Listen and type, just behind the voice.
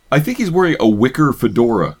I think he's wearing a wicker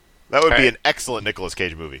fedora. That would be an excellent Nicolas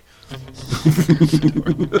Cage movie.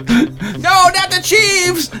 No, not the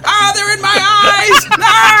Chiefs! Ah, they're in my eyes!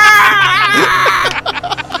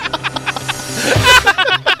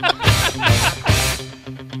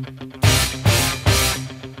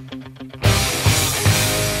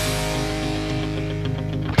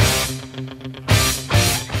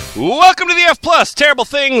 Welcome to the F Plus, Terrible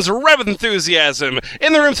Things, Rev with Enthusiasm.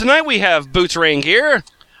 In the room tonight we have Boots Rain Gear.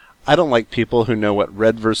 I don't like people who know what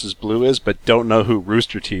red versus blue is, but don't know who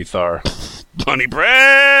Rooster Teeth are. Bunny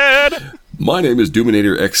Bread. My name is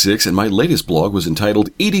Doominator X6, and my latest blog was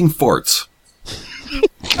entitled Eating Farts.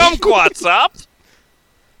 Kumquats up.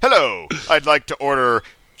 Hello, I'd like to order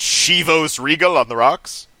Chivos Regal on the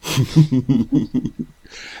rocks.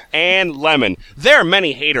 And Lemon. There are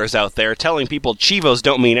many haters out there telling people Chivos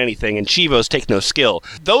don't mean anything and Chivos take no skill.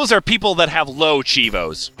 Those are people that have low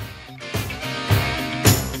Chivos.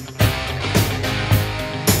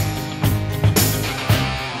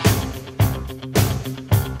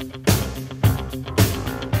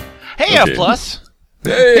 Hey, Okay. F Plus.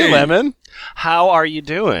 Hey, Lemon? How are you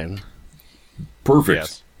doing? Perfect.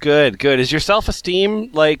 Yes. Good, good. Is your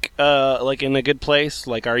self-esteem like in a good place?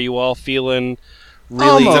 Like, are you all feeling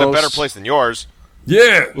really? It's in a better place than yours.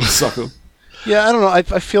 Yeah, sucker. Yeah, I don't know. I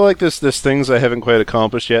feel like there's things I haven't quite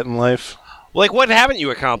accomplished yet in life. Like, what haven't you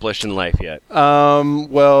accomplished in life yet?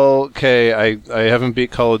 Well, okay, I haven't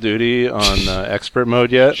beat Call of Duty on expert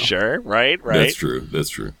mode yet. Sure, right. That's true.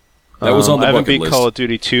 That was on the I haven't bucket beat list. Call of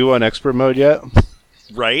Duty 2 on expert mode yet.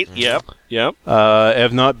 Right, yep. I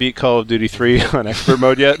have not beat Call of Duty 3 on expert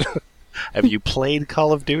mode yet. Have you played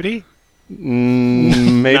Call of Duty?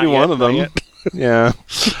 Maybe Not one yet, of them. not Yeah.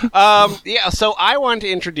 Yeah, so I want to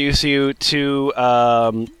introduce you to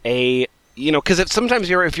because sometimes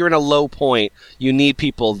if you're in a low point, you need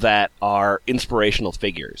people that are inspirational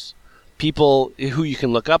figures. People who you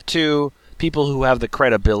can look up to, people who have the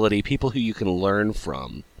credibility, people who you can learn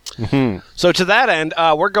from. Mm-hmm. So to that end,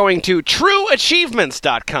 we're going to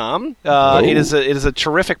trueachievements.com. It is a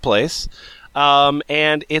terrific place,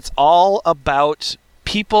 and it's all about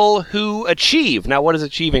people who achieve. Now, what does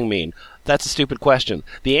achieving mean? That's a stupid question.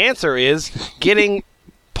 The answer is getting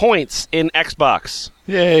points in Xbox.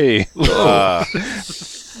 Yay.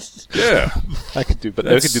 Yeah, I could do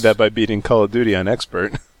that by beating Call of Duty on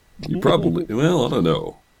expert. you probably. Well, I don't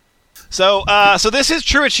know. So this is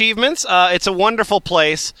True Achievements. It's a wonderful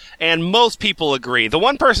place, and most people agree. The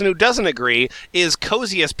one person who doesn't agree is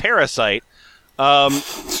Coziest Parasite. And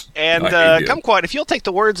Kumquat, if you'll take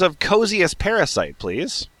the words of Coziest Parasite,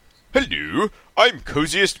 please. Hello, I'm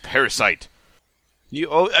Coziest Parasite.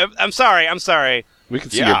 I'm sorry. We can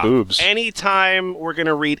see your boobs. Anytime we're going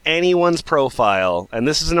to read anyone's profile, and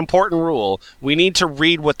this is an important rule, we need to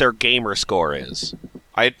read what their gamer score is.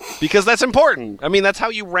 Because that's important. I mean, that's how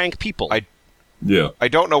you rank people. I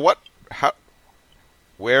don't know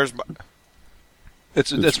where's my...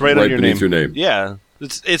 It's right on your name. Your name. Yeah.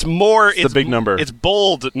 It's more... It's the big number. It's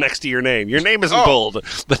bold next to your name. Your name isn't bold.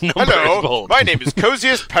 The number is bold. My name is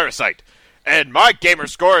Coziest Parasite, and my gamer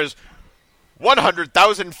score is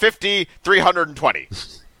 100,050, 320.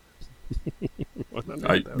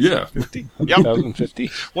 Yeah.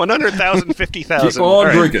 1,050. 100,000, 50,000. Keep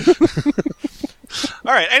on drinking.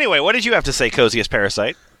 All right, anyway, what did you have to say, Coziest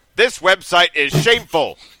Parasite? This website is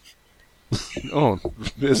shameful, Oh,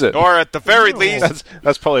 is it? or at the very least,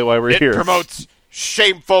 That's probably why we're it here. promotes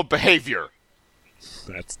shameful behavior.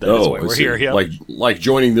 That's why we're here. Yeah. Like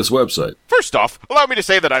joining this website. First off, allow me to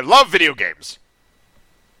say that I love video games.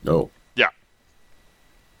 No. Yeah.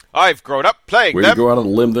 I've grown up playing Way to them go out on a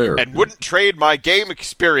limb there. and wouldn't trade my game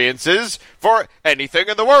experiences for anything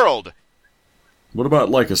in the world. What about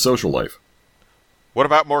like a social life? What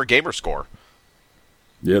about more gamer score?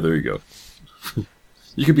 Yeah, there you go.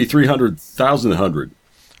 You could be 300,000.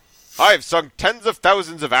 I've sunk tens of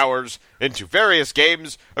thousands of hours into various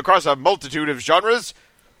games across a multitude of genres,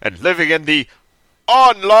 and living in the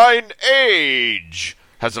online age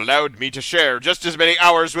has allowed me to share just as many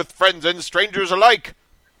hours with friends and strangers alike.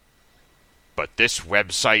 But this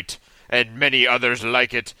website, and many others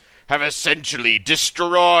like it, have essentially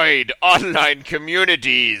destroyed online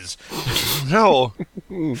communities No.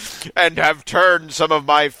 and have turned some of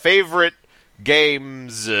my favorite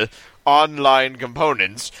games' online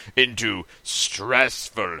components into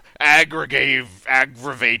stressful, aggravating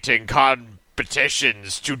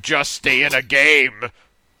competitions to just stay in a game.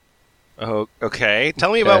 Oh, okay.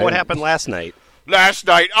 Tell me about what happened last night. Last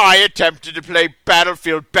night, I attempted to play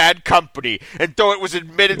Battlefield Bad Company, and though it was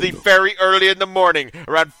admittedly very early in the morning,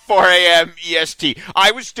 around 4 a.m. EST, I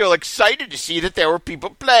was still excited to see that there were people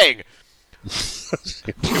playing.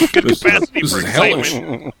 capacity this for is hellish.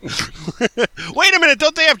 excitement. Wait a minute,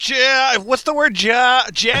 don't they have what's the word?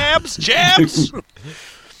 Jabs? Jabs?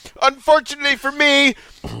 Unfortunately for me,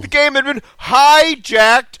 the game had been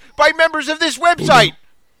hijacked by members of this website.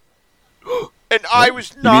 And I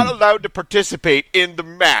was not allowed to participate in the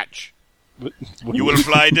match. You will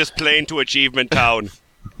fly this plane to Achievement Town.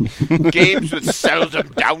 Games with seldom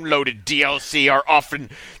downloaded DLC are often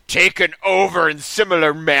taken over in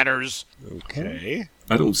similar manners. Okay.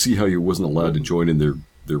 I don't see how you wasn't allowed to join in their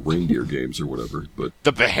reindeer games or whatever, but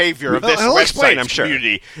The behavior of this He'll explain, website's I'm sure.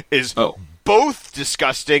 community is Oh. both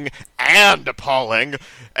disgusting and appalling,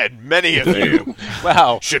 and many of you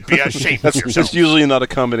Wow. should be ashamed of yourselves. That's usually not a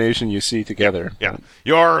combination you see together. Yeah,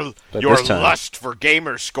 your But this time- lust for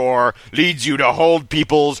gamer score leads you to hold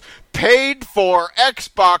people's paid-for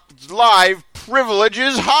Xbox Live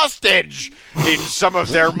privileges hostage in some of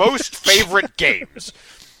their most favorite games,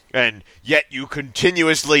 and yet you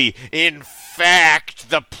continuously infect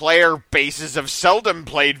the player bases of seldom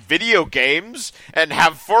played video games and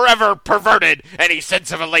have forever perverted any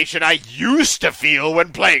sense of elation I used to feel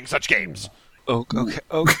when playing such games.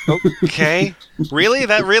 Okay. Really?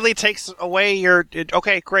 That really takes away your...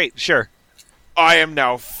 Okay, great, sure. I am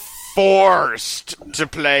now forced to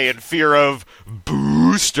play in fear of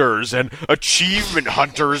boosters and achievement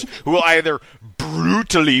hunters who will either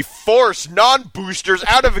brutally force non-boosters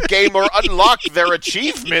out of a game or unlock their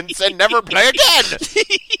achievements and never play again.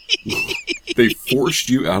 they forced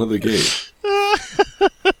you out of the game.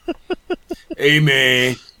 Hey,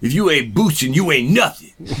 man, if you ain't boosting, you ain't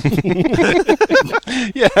nothing.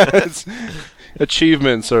 Yes.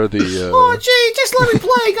 Achievements are the gee, just let me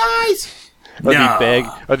play, guys.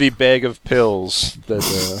 are the bag of pills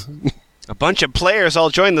that A bunch of players all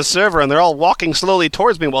join the server, and they're all walking slowly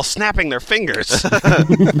towards me while snapping their fingers.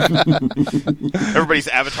 Everybody's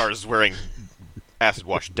avatar is wearing acid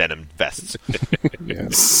wash denim vests.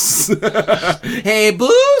 yes. Hey,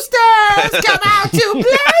 boosters, come out to play!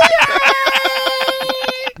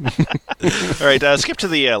 All right, skip to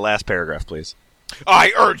the last paragraph, please.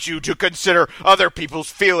 I urge you to consider other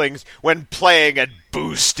people's feelings when playing and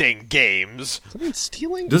boosting games. Does that mean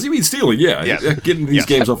stealing? Does he mean stealing? Yeah. Yes. Getting these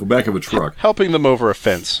games off the back of a truck. Helping them over a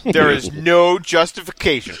fence. There is no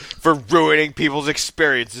justification for ruining people's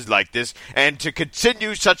experiences like this, and to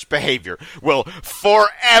continue such behavior will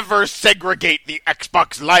forever segregate the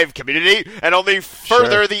Xbox Live community and only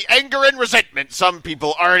further the anger and resentment some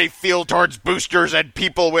people already feel towards boosters and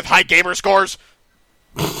people with high gamer scores.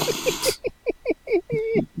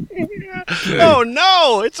 Oh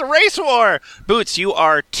no, it's a race war! Boots, you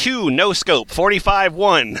are 2 no scope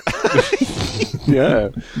 45-1. Yeah.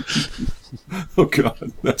 Oh,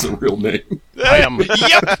 God. That's a real name. I am.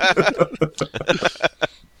 Yep.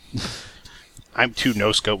 I'm 2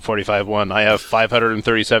 no scope 45-1. I have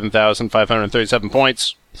 537,537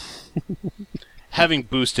 points. Having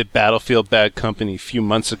boosted Battlefield Bad Company a few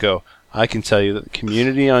months ago, I can tell you that the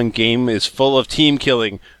community on game is full of team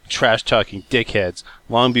killing, trash talking dickheads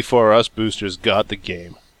long before us boosters got the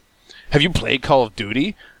game. Have you played Call of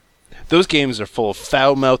Duty? Those games are full of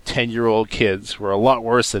foul-mouthed 10-year-old kids who are a lot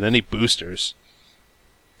worse than any boosters.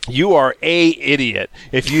 You are a idiot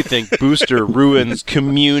if you think booster ruins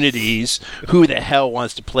communities. Who the hell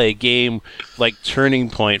wants to play a game like Turning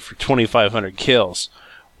Point for 2,500 kills?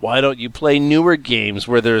 Why don't you play newer games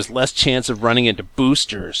where there's less chance of running into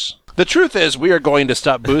boosters? The truth is, we are going to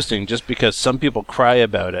stop boosting just because some people cry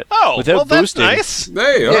about it. Oh, Without well, that's boosting, nice.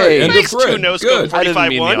 Hey, all right. Yay. End Thanks, of thread. 2 no scope Good. I didn't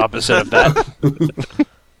mean 45-1. the opposite of that.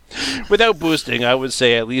 Without boosting, I would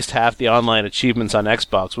say at least half the online achievements on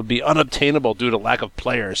Xbox would be unobtainable due to lack of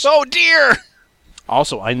players. Oh dear!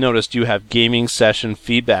 Also, I noticed you have gaming session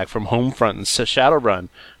feedback from Homefront and Shadowrun.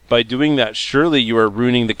 By doing that, surely you are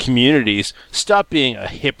ruining the communities. Stop being a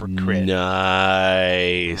hypocrite.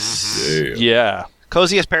 Nice. Damn. Yeah.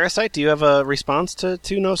 Coziest Parasite, do you have a response to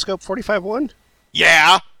no scope 45-1?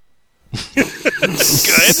 Yeah.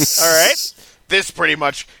 Good. All right. This pretty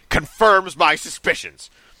much confirms my suspicions.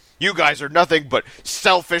 You guys are nothing but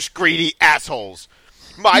selfish, greedy assholes.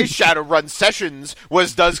 My Shadowrun sessions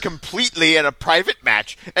does completely in a private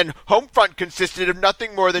match, and Homefront consisted of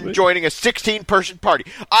nothing more than joining a 16-person party.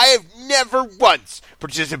 I have never once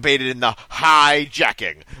participated in the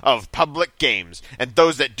hijacking of public games, and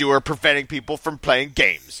those that do are preventing people from playing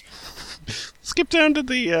games. Skip down to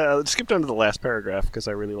the last paragraph because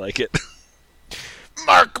I really like it.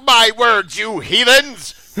 Mark my words, you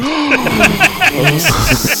heathens!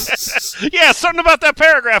 Yeah, something about that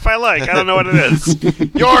paragraph I like. I don't know what it is.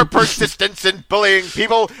 Your persistence in bullying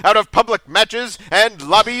people out of public matches and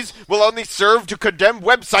lobbies will only serve to condemn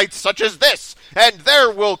websites such as this. And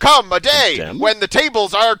there will come a day when the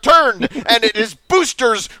tables are turned, and it is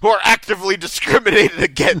boosters who are actively discriminated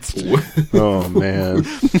against. Oh, man.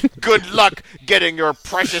 Good luck getting your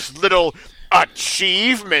precious little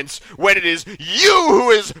achievements when it is you who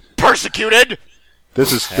is persecuted.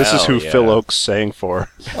 This is who Phil Oak's saying for.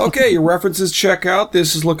 Okay, your references check out.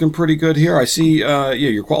 This is looking pretty good here. I see,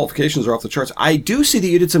 your qualifications are off the charts. I do see that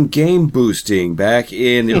you did some game boosting back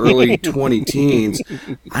in the early 20-teens.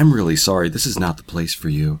 I'm really sorry. This is not the place for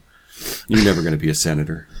you. You're never going to be a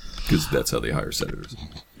senator, because that's how they hire senators.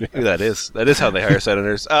 That is how they hire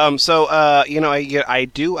senators. I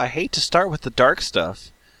hate to start with the dark stuff.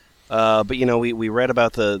 But we read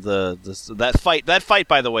about that fight. That fight,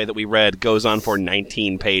 by the way, that we read goes on for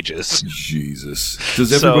 19 pages. Jesus.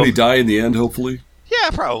 Does everybody die in the end, hopefully?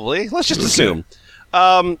 Yeah, probably. Let's just assume.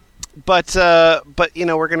 But we're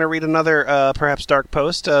going to read another perhaps dark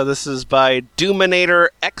post. This is by Doominator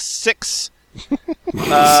X6.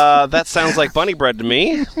 That sounds like bunny bread to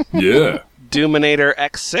me. Yeah. Doominator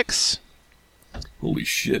X6. Holy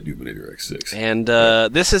shit, Doominator X6. And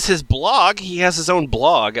this is his blog. He has his own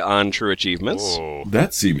blog on True Achievements. Oh.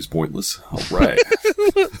 That seems pointless. All right.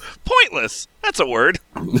 Pointless. That's a word.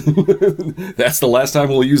 That's the last time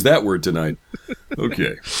we'll use that word tonight.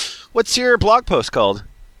 Okay. What's your blog post called?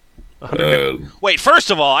 Wait,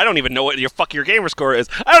 first of all, I don't even know what your gamer score is.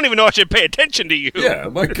 I don't even know I should pay attention to you. Yeah,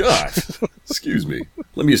 my God. Excuse me.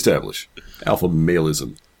 Let me establish. Alpha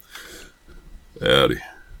maleism. Howdy.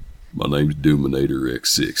 My name's Doominator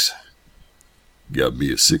X6. Got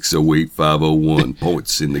me a 608,501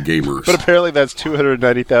 points in the gamers. But apparently that's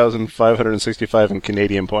 290,565 in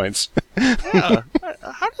Canadian points. Yeah.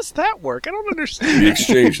 How does that work? I don't understand. The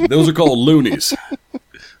exchange. Those are called loonies.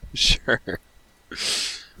 Sure.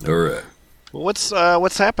 All right. Well,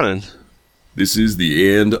 what's happening? This is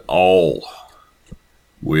the end all.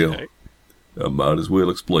 Well, Okay. I might as well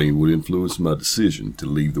explain what influenced my decision to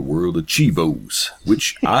leave the world of Chivos,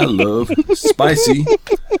 which I love spicy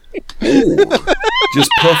or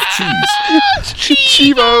just puff cheese.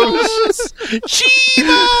 Chivos!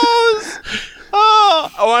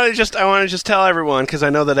 Oh, I want to just tell everyone, because I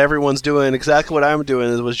know that everyone's doing exactly what I'm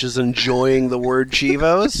doing, was just enjoying the word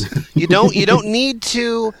Chivos. You don't need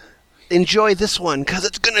to enjoy this one, because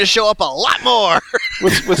it's going to show up a lot more.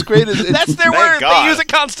 What's great is that's their word. God. They use it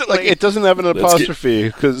constantly. like it doesn't have an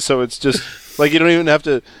apostrophe, so it's just like you don't have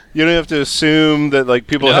to assume that like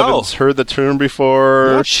people haven't heard the term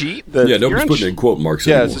before. No cheat. Yeah, nobody's putting in quote marks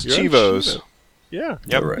Yeah, anymore. it's just Chivos. Yeah.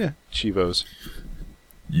 All right. Yeah, Chivos.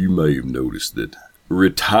 You may have noticed that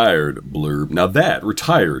retired blurb. Now that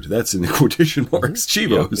retired, that's in the quotation marks.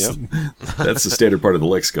 Chivos. That's the standard part of the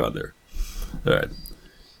lexicon there. All right.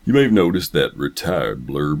 You may have noticed that retired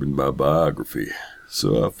blurb in my biography,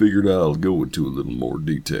 so I figured I'll go into a little more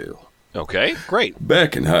detail. Okay, great.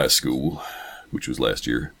 Back in high school, which was last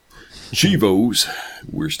year, Chivos,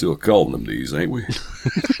 we're still calling them these, ain't we?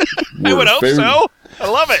 I would hope so. I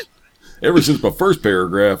love it. Ever since my first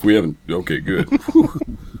paragraph, we haven't... Okay, good. Whew.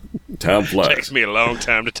 Time flies. Takes me a long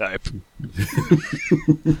time to type.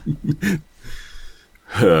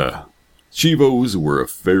 Chivos were a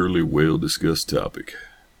fairly well-discussed topic.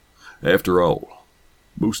 After all,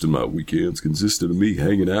 most of my weekends consisted of me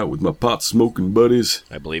hanging out with my pot-smoking buddies,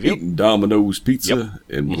 I believe you. eating Domino's pizza,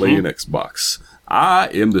 and playing Xbox. I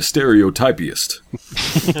am the stereotypiest.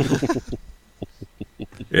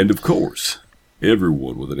 And of course,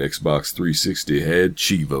 everyone with an Xbox 360 had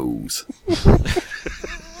Chivos.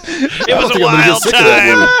 It was a wild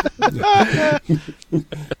time.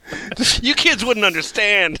 You kids wouldn't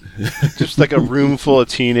understand. Just like a room full of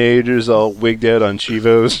teenagers all wigged out on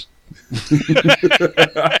Chivos.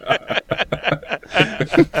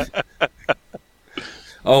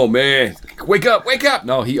 Oh, man. Wake up, wake up.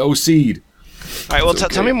 No, he OC'd. All right, well, It's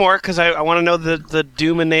tell me more, because I want to know the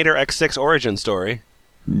Doominator X6 origin story.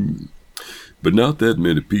 But not that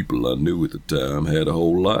many people I knew at the time had a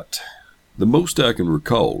whole lot. The most I can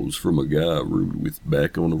recall was from a guy I roomed with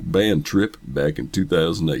back on a band trip back in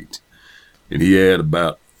 2008. And he had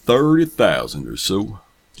about 30,000 or so.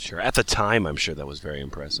 Sure. At the time, I'm sure that was very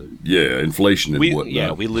impressive. Yeah, inflation and whatnot.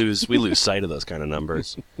 Yeah, we lose sight of those kind of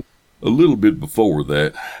numbers. A little bit before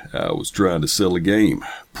that, I was trying to sell a game,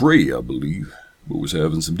 Prey, I believe, but was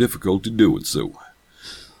having some difficulty doing so.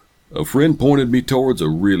 A friend pointed me towards a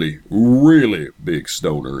really, really big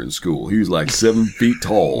stoner in school. He was like 7 feet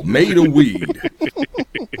tall, made of weed.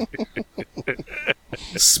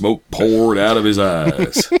 Smoke poured out of his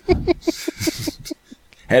eyes.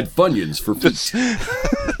 had Funyuns for feet.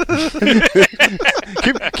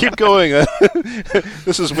 keep going.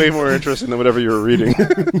 This is way more interesting than whatever you were reading.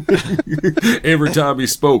 Every time he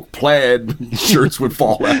spoke, plaid shirts would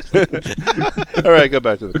fall out. All right, go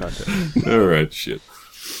back to the content. All right, shit.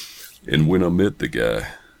 And when I met the guy,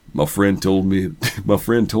 my friend told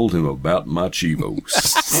him about my Chivos.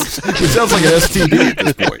 It sounds like an STD at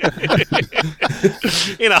this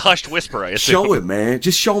point. In a hushed whisper, I assume. Show him, man.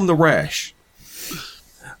 Just show him the rash.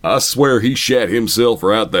 I swear he shat himself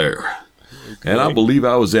right there. Okay. And I believe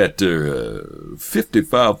I was at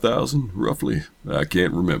 55,000, roughly. I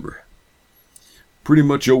can't remember. Pretty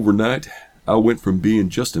much overnight, I went from being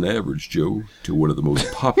just an average Joe to one of the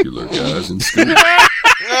most popular guys in school.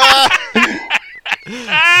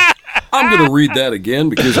 I'm going to read that again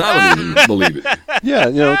because I don't even believe it.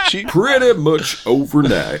 Yeah, Pretty much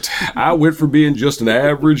overnight, I went from being just an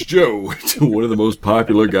average Joe to one of the most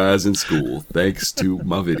popular guys in school, thanks to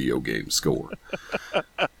my video game score.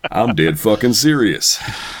 I'm dead fucking serious.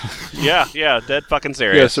 Yeah, dead fucking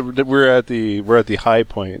serious. Yeah, so we're at the high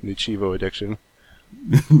point in the Chivo addiction.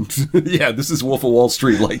 Yeah, this is Wolf of Wall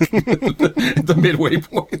Street, like the midway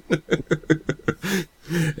point.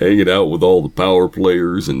 Hanging out with all the power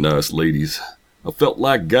players and nice ladies. I felt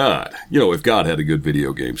like God. If God had a good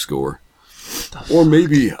video game score. Or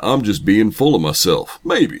maybe I'm just being full of myself.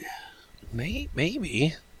 Maybe.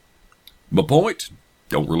 Maybe. My point?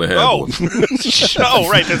 Don't really have one. Oh,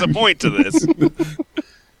 right, there's a point to this.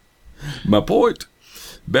 My point?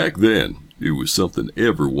 Back then, it was something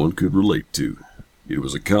everyone could relate to. It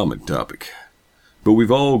was a common topic. But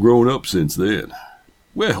we've all grown up since then.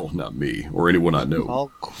 Well, not me, or anyone I know.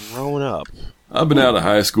 All grown up. I've been out of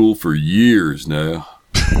high school for years now.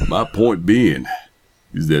 My point being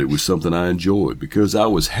is that it was something I enjoyed because I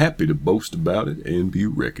was happy to boast about it and be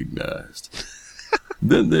recognized.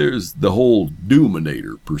 Then there's the whole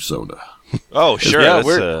Doominator persona. Oh, sure. Yeah,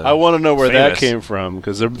 I want to know where that came from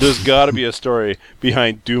because there's got to be a story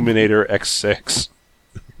behind Doominator X6.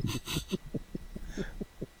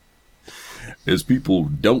 As people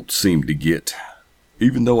don't seem to get,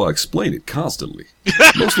 even though I explain it constantly.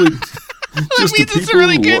 Mostly just to people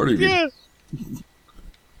really who aren't even.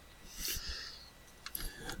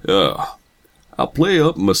 I play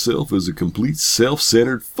up myself as a complete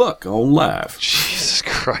self-centered fuck on live. Jesus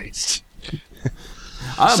Christ.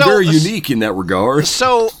 I'm very unique in that regard.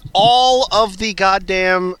 So all of the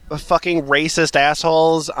goddamn fucking racist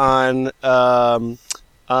assholes on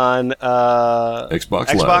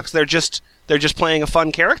Xbox Live. They're just playing a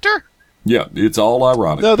fun character? Yeah, it's all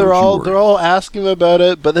ironic. No, they're all asking about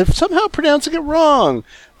it, but they're somehow pronouncing it wrong.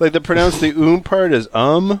 Like they pronounce the part as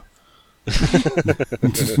All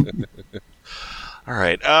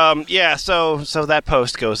right. Yeah. So that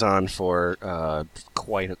post goes on for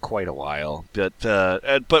quite a while. But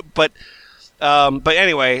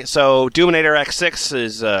anyway. So Doominator X6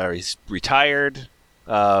 is he's retired.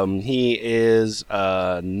 He is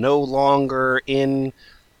no longer in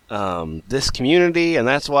this community, and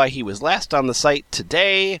that's why he was last on the site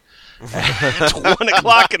today at 1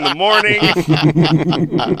 o'clock in the morning.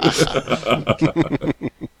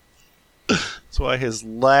 That's why his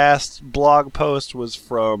last blog post was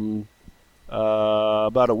from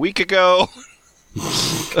about a week ago.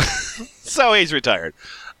 So he's retired.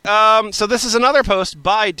 So this is another post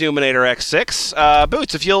by Doominator X6.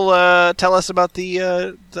 Boots, if you'll tell us about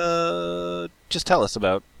just tell us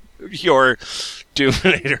about your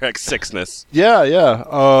Doominator X6-ness. Yeah.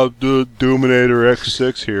 The Doominator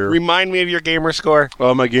X6 here. Remind me of your gamer score.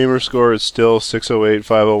 My gamer score is still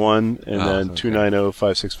 608,501, and then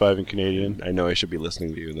 290,565 in Canadian. I know I should be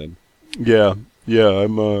listening to you then. Yeah.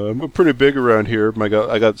 I'm pretty big around here.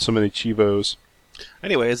 I got so many Chivos.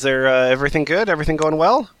 Anyway, is there everything good? Everything going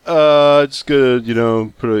well? Just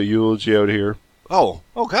gonna, put a eulogy out here. Oh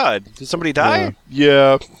God! Did somebody die?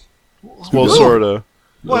 Yeah. Well, sorta.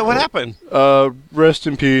 What happened? Rest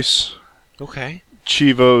in peace. Okay.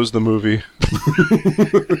 Chivos, the movie.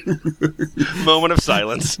 Moment of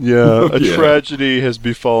silence. Yeah, tragedy has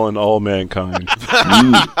befallen all mankind.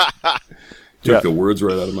 Took the words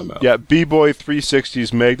right out of my mouth. Yeah, B-Boy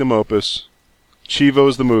 360's magnum opus,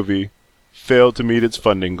 Chivos, the movie, failed to meet its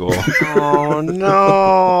funding goal. Oh, no.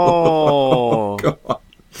 Oh, God.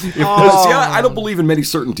 See, I don't believe in many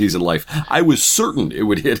certainties in life. I was certain it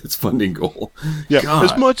would hit its funding goal. Yeah, God.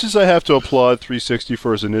 As much as I have to applaud 360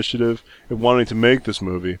 for his initiative in wanting to make this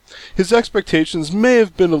movie, his expectations may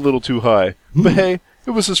have been a little too high. But hey,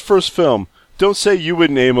 it was his first film. Don't say you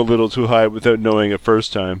wouldn't aim a little too high without knowing it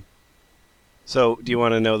first time. So, do you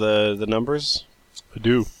want to know the numbers? I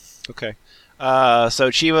do. Okay.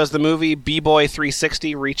 So Chivo's the movie, B-Boy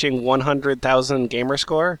 360 reaching 100,000 gamer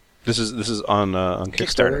score. This is on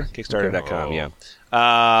Kickstarter. Kickstarter.com, yeah.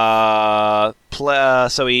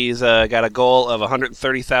 So he's got a goal of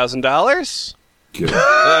 $130,000.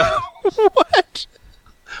 What?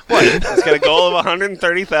 He's got a goal of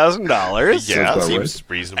 $130,000. Yeah, about seems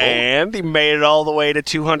reasonable. And he made it all the way to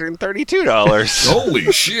 $232.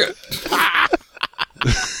 Holy shit!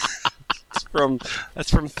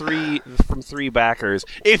 That's from three backers.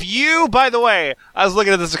 If you, by the way, I was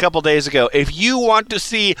looking at this a couple days ago. If you want to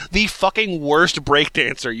see the fucking worst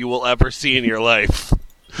breakdancer you will ever see in your life,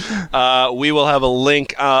 we will have a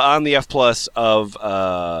link on the F Plus of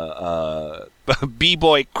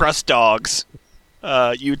B-Boy Crust Dogs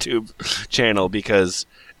YouTube channel because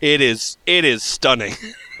it is stunning.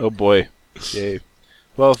 Oh boy. Yay.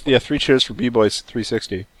 Well, yeah, 3 cheers for B-Boys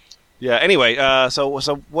 360. Yeah. Anyway, so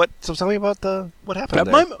tell me about what happened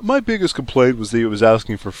there. My biggest complaint was that he was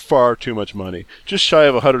asking for far too much money, just shy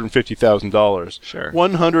of $150,000. Sure.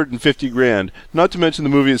 $150,000. Not to mention the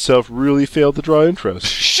movie itself really failed to draw interest.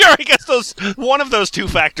 Sure, I guess one of those two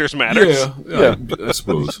factors matters. Yeah, I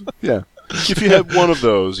suppose. Yeah. If you had one of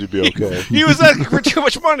those, you'd be okay. He was asking for too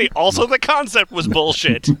much money. Also, the concept was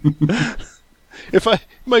bullshit. If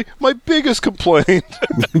my biggest complaint,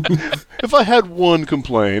 if I had one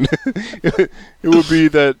complaint, it would be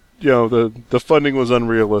that the funding was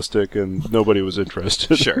unrealistic and nobody was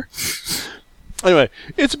interested. Sure. Anyway,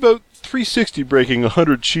 it's about 360 breaking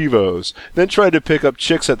 100 Chivos, then tried to pick up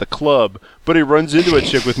chicks at the club, but he runs into a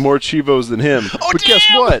chick with more Chivos than him. But damn! Guess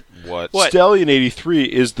what? What? Stallion 83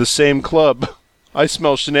 is the same club. I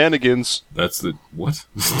smell shenanigans. That's the what?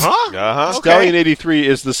 Huh? Uh-huh. Stallion 83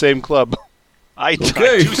 is the same club. I do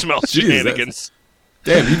smell Jeez, shenanigans.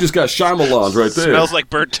 Damn, you just got Shyamalan right there. Smells like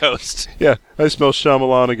burnt toast. Yeah, I smell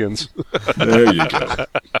Shyamalanigans. There you go.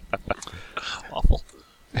 Awful.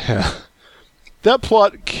 Yeah. That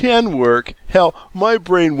plot can work. Hell, my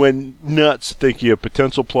brain went nuts thinking of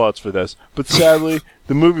potential plots for this. But sadly,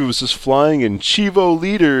 the movie was just flying in Chivo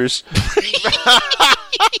leaders.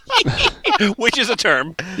 Which is a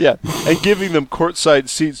term. Yeah, and giving them courtside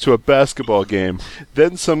seats to a basketball game.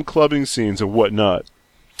 Then some clubbing scenes and whatnot.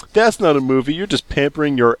 That's not a movie. You're just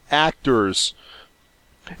pampering your actors.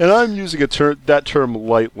 And I'm using that term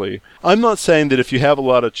lightly. I'm not saying that if you have a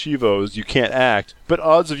lot of Chivos, you can't act, but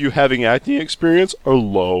odds of you having acting experience are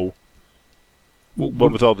low.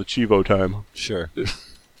 But with all the Chivo time. Sure.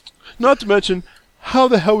 Not to mention, how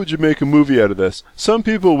the hell would you make a movie out of this? Some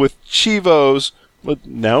people with Chivos, well,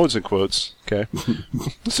 now it's in quotes, okay?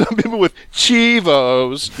 Some people with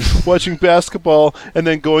Chivos watching basketball and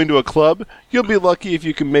then going to a club, you'll be lucky if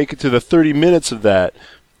you can make it to the 30 minutes of that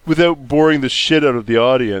without boring the shit out of the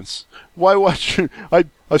audience. Why watch? I'm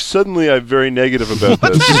very negative about this.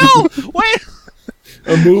 What the hell? Wait.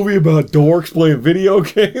 A movie about dorks playing video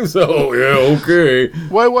games? Oh, yeah, okay.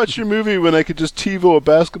 Why watch your movie when I could just TiVo a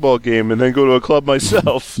basketball game and then go to a club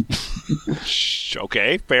myself?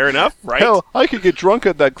 Okay, fair enough, right? Hell, I could get drunk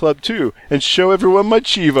at that club too and show everyone my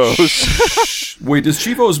Chivos. Wait, does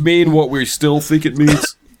Chivos mean what we still think it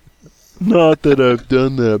means? Not that I've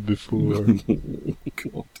done that before.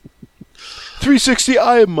 360,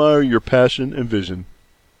 I admire your passion and vision.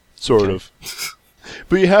 Sort of.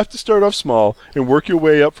 But you have to start off small and work your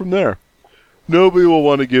way up from there. Nobody will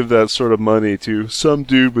want to give that sort of money to some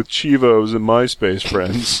dude with Chivos and MySpace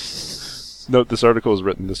friends. Note, this article was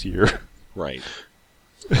written this year. Right.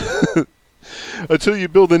 Until you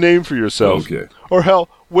build a name for yourself. Okay. Or hell,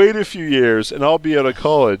 wait a few years and I'll be out of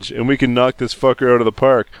college and we can knock this fucker out of the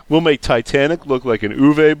park. We'll make Titanic look like an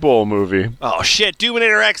Uwe Boll movie. Oh shit,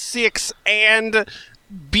 Doominator X6 and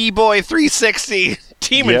B-Boy 360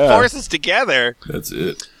 teaming forces together. That's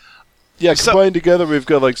it. Yeah, combined together we've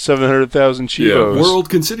got like 700,000 Chivos. Yeah, world,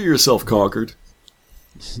 consider yourself conquered.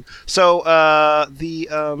 So, the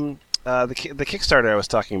Kickstarter I was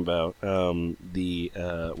talking about,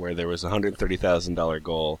 where there was a $130,000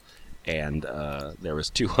 goal and there was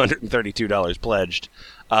 $232 pledged,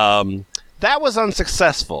 that was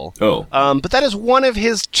unsuccessful. Oh. But that is one of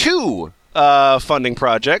his two funding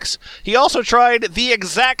projects. He also tried the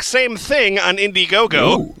exact same thing on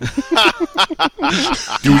Indiegogo.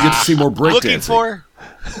 Do we get to see more breakdancing?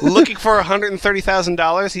 Looking for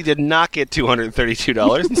 $130,000. He did not get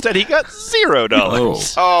 $232. Instead, he got $0.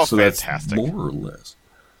 Oh, so fantastic. That's more or less.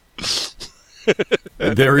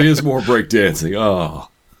 There is more breakdancing. Oh.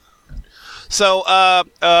 So,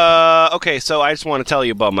 okay, so I just want to tell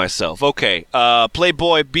you about myself. Okay,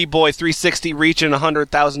 Playboy, B-Boy 360 reaching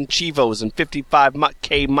 100,000 Chivos and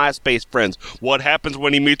 55K MySpace friends. What happens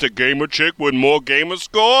when he meets a gamer chick with more gamer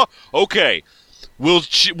score? Okay,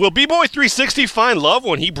 Will B-Boy 360 find love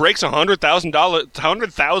when he breaks 100,000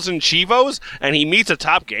 Chivos and he meets a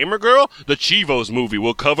top gamer girl? The Chivos movie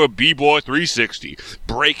will cover B-Boy 360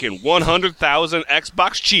 breaking 100,000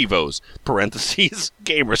 Xbox Chivos (parentheses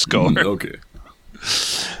gamer score). Okay.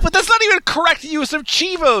 But that's not even a correct use of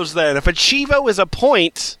Chivos. Then, if a Chivo is a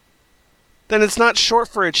point, then it's not short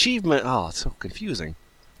for achievement. Oh, it's so confusing.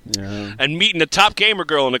 Yeah. And meeting a top gamer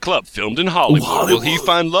girl in a club filmed in Hollywood. Will he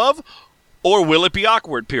find love? Or will it be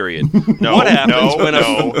awkward, period? No, what happens when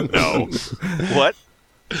no. What?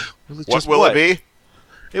 What will it be?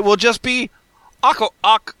 It will just be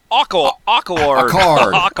awkward.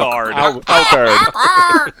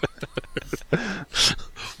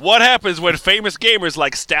 What happens when famous gamers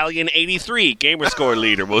like Stallion83, gamerscore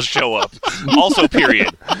leader, will show up? Also,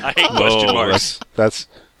 period. I hate question marks. That's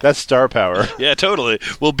star power. Yeah, totally.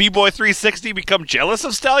 Will B-Boy 360 become jealous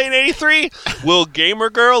of Stallion83? Will Gamer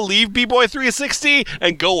Girl leave B-Boy 360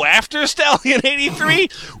 and go after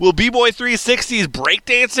Stallion83? Will B-Boy 360's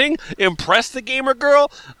breakdancing impress the Gamer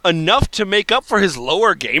Girl enough to make up for his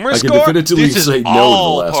lower gamer score? Definitively This say is no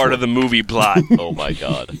all to the last part one. of the movie plot. Oh my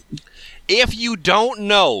god. If you don't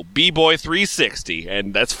know B-Boy 360,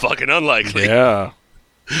 and that's fucking unlikely, Yeah.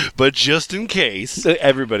 but just in case,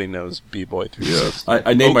 Everybody knows B-Boy 360.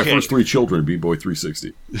 I named my Okay. first 3 children B-Boy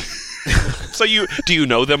 360. so do you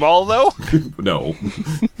know them all though? No.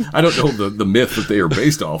 I don't know the myth that they are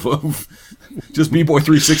based off of. Just B-Boy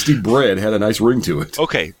 360 bread had a nice ring to it.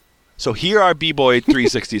 Okay, so here are B-Boy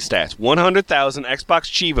 360 stats. 100,000 Xbox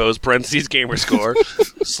Chivos, parentheses gamer score, /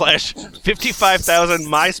 55,000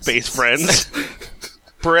 MySpace friends,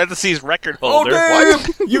 parentheses record holder. Oh,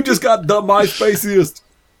 damn! You just got the MySpaciest.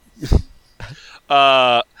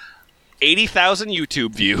 80,000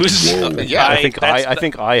 YouTube views. Whoa. Yeah, I think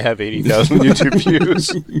I have 80,000 YouTube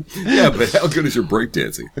views. Yeah, but how good is your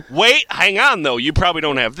breakdancing? Wait, hang on, though. You probably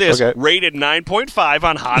don't have this. Okay. Rated 9.5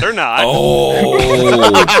 on Hot or Not. Oh!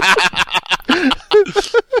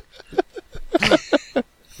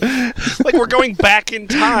 Like we're going back in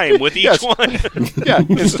time with each Yes. one. Yeah,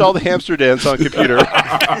 install the hamster dance on computer.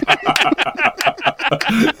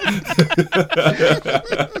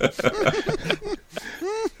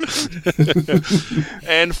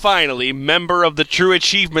 And finally, member of the True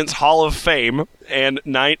Achievements Hall of Fame and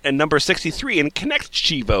number 63 in Connect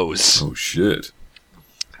Chivos. Oh, shit.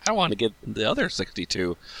 I want to get the other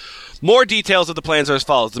 62. More details of the plans are as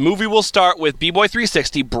follows. The movie will start with B-Boy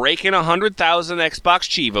 360 breaking 100,000 Xbox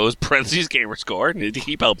Chivos, parentheses gamer score, need to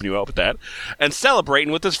keep helping you out with that, and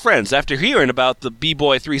celebrating with his friends. After hearing about the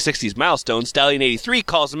B-Boy 360's milestone, Stallion83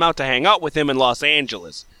 calls him out to hang out with him in Los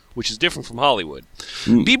Angeles, which is different from Hollywood.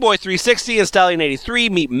 B-Boy 360 and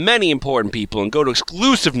Stallion83 meet many important people and go to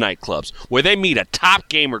exclusive nightclubs where they meet a top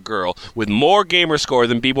gamer girl with more gamer score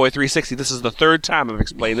than B-Boy 360. This is the third time I've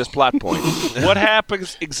explained this plot point. What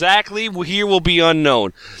happens exactly here will be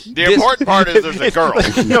unknown. The important part is there's a girl.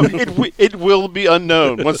 No, it will be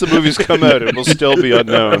unknown. Once the movies come out, it will still be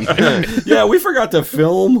unknown. Yeah, we forgot to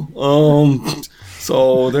film.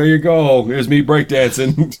 So there you go. Here's me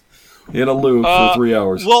breakdancing in a loop for 3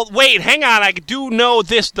 hours. Well, wait, hang on. I do know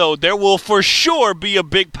this, though. There will for sure be a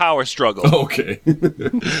big power struggle. Okay.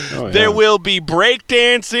 There will be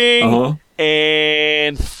breakdancing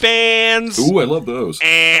and fans Ooh, I love those.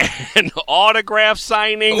 and autograph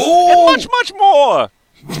signings Ooh. and much, much more.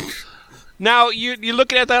 Now, you're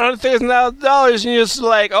looking at that $100,000 and you're just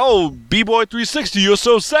like, oh, B-Boy 360, you're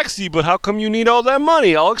so sexy, but how come you need all that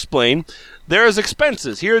money? I'll explain. There's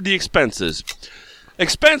expenses. Here are the expenses.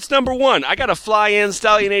 Expense number 1, I got to fly in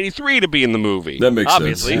Stallion83 to be in the movie. That makes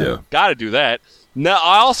Obviously, sense, yeah. Got to do that. Now,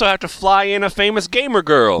 I also have to fly in a famous gamer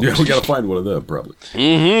girl. Yeah, we got to find one of them, probably.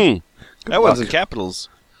 That one's in capitals.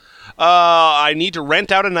 I need to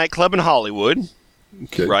rent out a nightclub in Hollywood.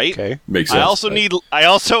 Okay. Right? Okay. Makes sense. I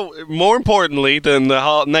also, more importantly than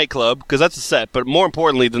the nightclub, because that's a set, but more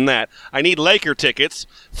importantly than that, I need Laker tickets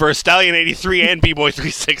for Stallion83 and B-Boy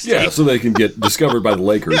 360. Yeah, so they can get discovered by the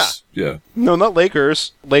Lakers. Yeah. No, not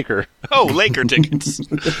Lakers. Laker. Oh, Laker tickets.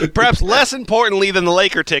 Perhaps less importantly than the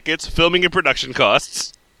Laker tickets, filming and production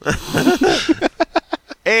costs.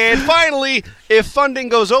 And finally, if funding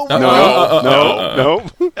goes over... No.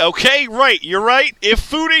 Okay, right, you're right. If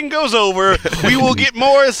fooding goes over, we will get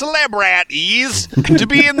more celebrities to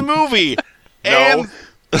be in the movie. No. And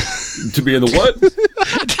To be in the what?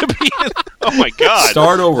 to be in... Oh, my God.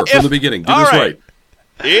 Start over from the beginning. Do all this right. right.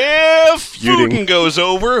 If Feuding. fooding goes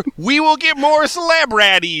over, we will get more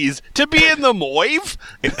celebrities to be in the Moive.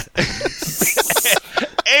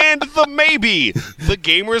 And the Maybe, the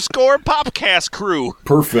Gamerscore Popcast crew.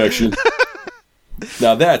 Perfection.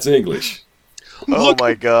 Now that's English. Oh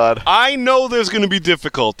my god. I know there's going to be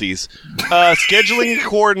difficulties. Scheduling and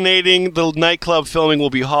coordinating the nightclub filming will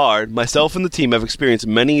be hard. Myself and the team have experienced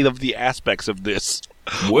many of the aspects of this.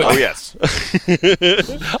 Oh, yes.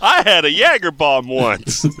 I had a Jaeger bomb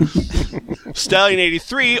once. Stallion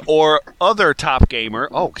 83 or other top gamer.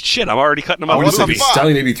 Oh, shit, I'm already cutting him out of the movie.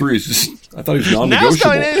 Stallion 83 is just, I thought he was non-negotiable. Now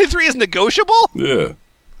Stallion 83 is negotiable? Yeah.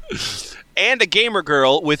 And a gamer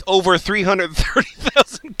girl with over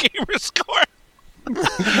 330,000 gamer score.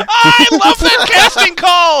 I love that casting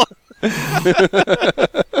call!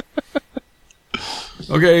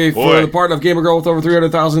 Okay, for the part of gamer girl with over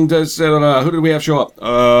 300,000, who did we have show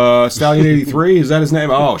up? Stallion 83, is that his name?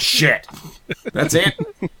 Oh, shit. That's it?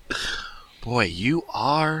 Boy, you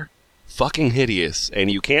are fucking hideous,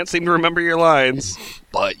 and you can't seem to remember your lines,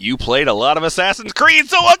 but you played a lot of Assassin's Creed,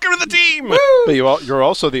 so welcome to the team! But you're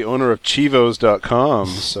also the owner of Chivos.com,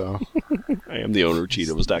 so... I am the owner of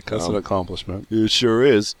Cheetos.com. That's an accomplishment. It sure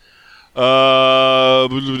is. We'll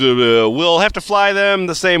have to fly them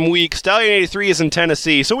the same week. Stallion 83 is in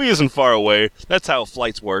Tennessee, so he isn't far away. That's how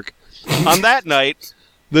flights work. On that night,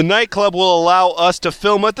 the nightclub will allow us to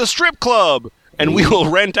film at the strip club, and we will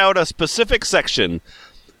rent out a specific section.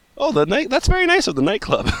 Oh, that's very nice of the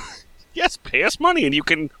nightclub. Yes, pay us money and you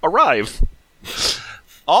can arrive.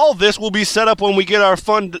 All this will be set up when we get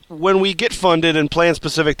funded and plan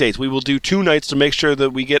specific dates. We will do 2 nights to make sure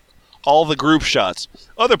that we get all the group shots.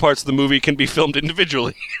 Other parts of the movie can be filmed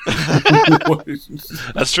individually.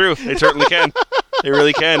 That's true. They certainly can. They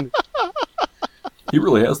really can. He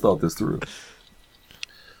really has thought this through.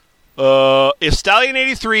 If Stallion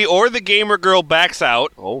 83 or the gamer girl backs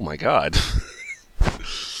out, oh my god,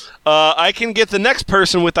 I can get the next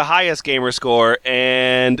person with the highest gamer score,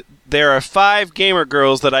 and there are 5 gamer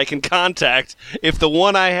girls that I can contact if the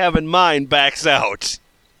one I have in mind backs out.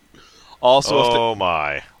 Also,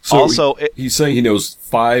 my. So he's saying he knows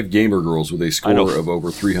 5 gamer girls with a score of over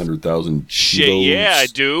 300,000. Shit, yeah, I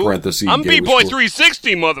do. Parentheses, I'm B-Boy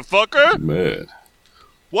 360, motherfucker. Man.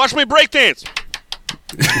 Watch me breakdance.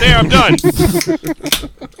 There, I'm done.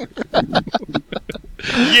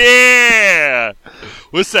 Yeah.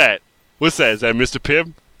 What's that? Is that Mr.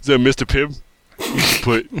 Pibb? Is that Mr. Pibb? You should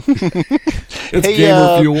put. It's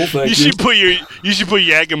gamer fuel. Thank you. You should put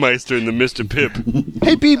Jägermeister in the Mr. Pibb.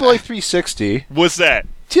 Hey, B-Boy 360. What's that?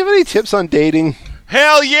 Do you have any tips on dating?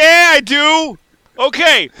 Hell yeah, I do.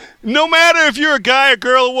 Okay, no matter if you're a guy or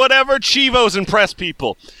girl or whatever, Chivos impress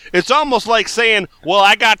people. It's almost like saying, well,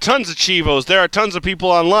 I got tons of Chivos. There are tons of people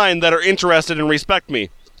online that are interested and respect me.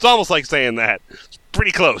 It's almost like saying that. It's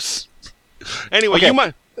pretty close. Anyway, okay. You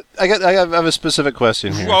might... I have a specific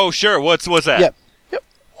question here. Oh, sure. What's that? Yeah.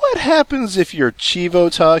 What happens if you're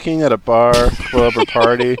Chivo talking at a bar, club, or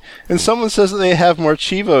party, and someone says that they have more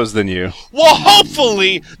Chivos than you? Well,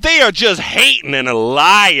 hopefully, they are just hating and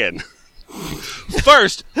lying.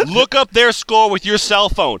 First, look up their score with your cell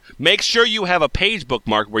phone. Make sure you have a page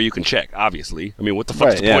bookmark where you can check, obviously. I mean, what the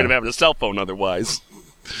fuck's the point of having a cell phone otherwise?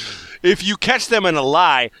 If you catch them in a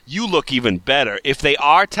lie, you look even better. If they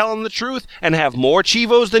are telling the truth and have more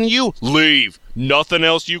Chivos than you, leave. Nothing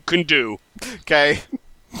else you can do. Okay.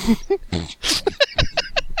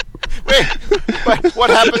 Wait, but what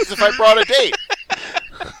happens if I brought a date?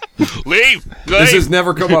 Leave. This has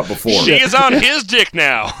never come up before. She is on his dick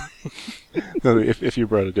now. No, if you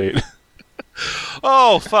brought a date.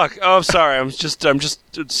 Oh fuck! Oh, sorry. I'm just amazed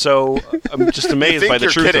you by the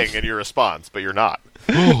truth. You're kidding in your response, but you're not.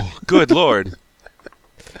 Oh, good lord.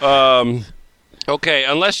 Okay,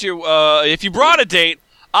 unless you if you brought a date,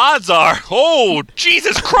 odds are, oh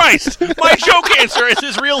Jesus Christ, my joke answer is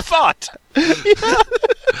his real thought.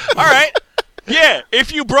 All right. Yeah,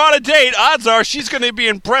 if you brought a date, odds are she's going to be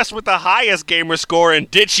impressed with the highest gamer score and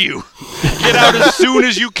ditch you. Get out as soon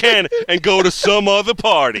as you can and go to some other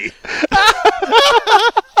party.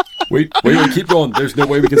 Wait, keep going. There's no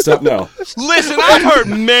way we can stop now. Listen, I've heard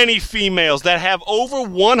many females that have over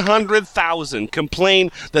 100,000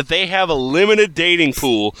 complain that they have a limited dating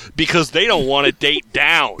pool because they don't want to date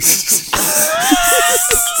down.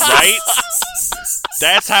 Right?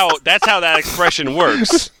 That's how that expression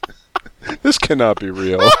works. This cannot be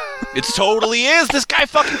real. It totally is. This guy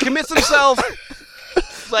fucking commits himself.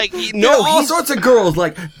 Like, no, all sorts of girls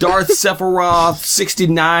like Darth Sephiroth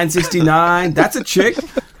 69. That's a chick.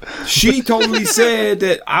 She totally said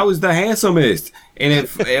that I was the handsomest, and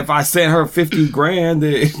if I sent her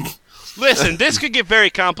 $50,000, Listen, this could get very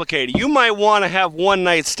complicated. You might want to have one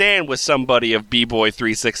night stand with somebody of B-Boy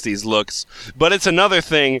 360's looks, but it's another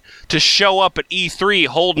thing to show up at E3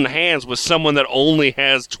 holding hands with someone that only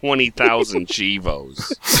has 20,000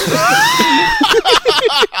 Chivos.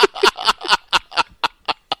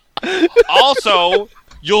 Also,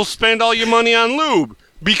 you'll spend all your money on lube.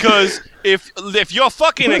 Because if you're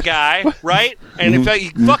fucking a guy, right, and if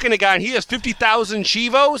you're fucking a guy and he has 50,000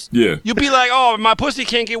 Chivos, you'll be like, oh, my pussy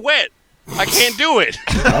can't get wet. I can't do it.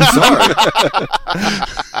 I'm sorry.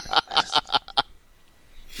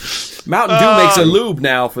 Mountain Dew makes a lube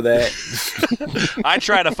now for that. I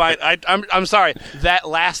try to find. I'm sorry. That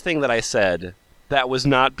last thing that I said, that was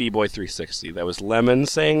not B-Boy 360. That was Lemon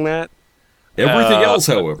saying that. Everything else,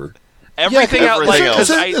 however. Everything else.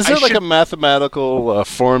 Is there like a mathematical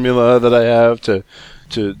formula that I have to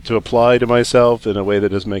apply to myself in a way that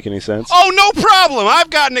doesn't make any sense? Oh, no problem. I've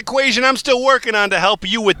got an equation I'm still working on to help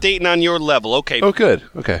you with dating on your level. Okay. Oh, good.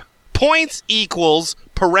 Okay. Points equals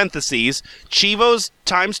parentheses Chivos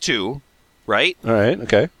times 2, right? All right.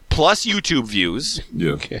 Okay. Plus YouTube views.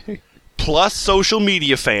 Yeah. Okay. Plus social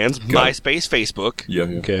media fans, MySpace, Facebook. Yeah.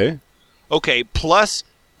 Okay. Okay. Plus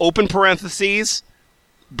open parentheses.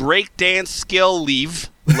 Breakdance skill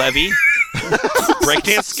levy.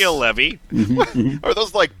 Breakdance skill levy. Are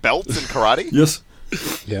those like belts in karate? Yes.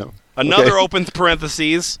 Yeah. Another open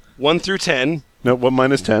parentheses, 1 through 10. No, 1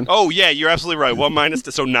 minus 10. Oh, yeah, you're absolutely right. 1 minus,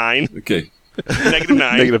 so 9. Okay. Negative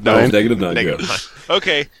 9. Negative No, 9. negative 9. Negative Yeah. 9.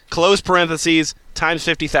 Okay, close parentheses, times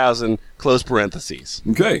 50,000, close parentheses.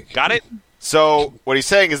 Okay. Got it? So what he's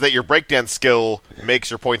saying is that your breakdance skill makes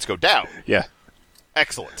your points go down. Yeah.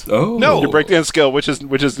 Excellent. Oh. No. Your breakdance skill, which is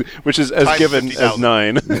as Times given 50,000. as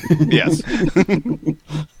 9. Yes.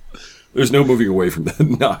 There's no moving away from that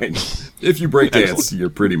 9. If you break dance, you're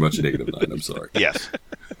pretty much a negative 9. I'm sorry. Yes.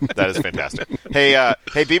 That is fantastic. Hey,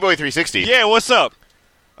 B-Boy 360. Yeah, what's up?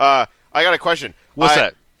 I got a question. What's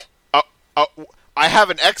that? I have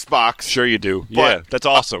an Xbox. Sure you do. But Yeah, that's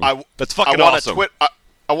awesome. That's fucking I wanna awesome.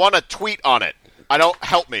 I want to tweet on it.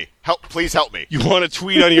 Help me. Please help me. You want to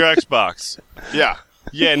tweet on your Xbox? Yeah.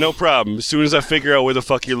 Yeah, no problem. As soon as I figure out where the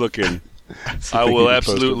fuck you're looking, I will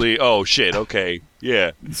absolutely... Oh, shit, okay.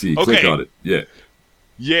 Yeah. See, Okay. click on it. Yeah.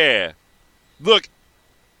 Yeah. Look,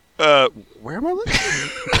 where am I looking?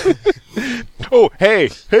 Oh, hey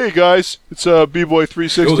guys, it's B-Boy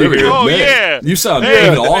 360 Oh, there we here. go. Oh, Man, yeah. You sound Hey,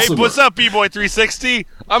 even awesome. hey, what's up, B-Boy 360?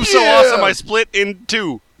 I'm so Yeah. awesome I split in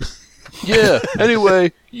 2. Yeah.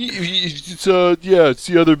 Anyway, it's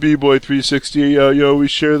the other B-Boy 360. We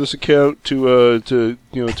share this account to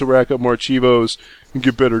rack up more Chivos and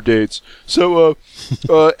get better dates. So,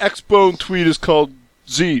 X-Bone tweet is called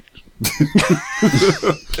Zeet.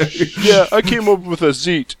 Yeah, I came up with a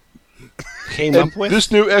Zeet. Came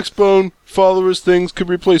This new X-Bone followers things could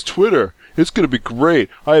replace Twitter. It's going to be great.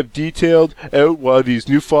 I have detailed out why these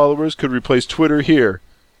new followers could replace Twitter here.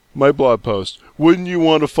 My blog post. Wouldn't you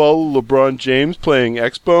want to follow LeBron James playing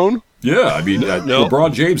X-Bone? Yeah, I mean,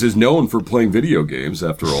 LeBron James is known for playing video games,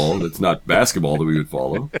 after all. It's not basketball that we would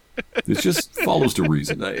follow. It just follows to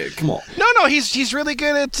reason. Come on. No, he's really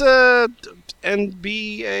good at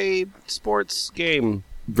NBA sports game.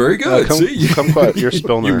 Very good. See? Come quiet. You're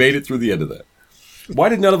spilling You there. made it through the end of that. Why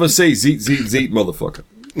did none of us say zeet, zeet, zeet, motherfucker?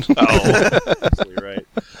 Oh, absolutely right.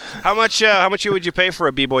 How much would you pay for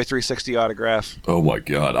a B-Boy 360 autograph? Oh, my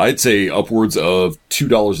God. I'd say upwards of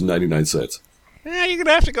 $2.99. Yeah, you're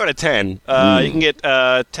gonna have to go to 10. You can get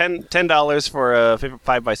 $10 for a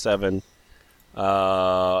 5x7.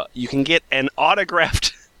 You can get an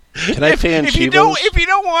autographed. Can I pay in if you don't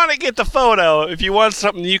want to get the photo, if you want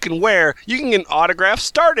something you can wear, you can get an autographed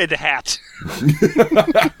started hat.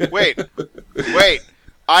 Wait.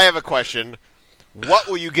 I have a question. What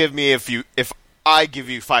will you give me if I give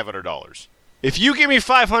you $500? If you give me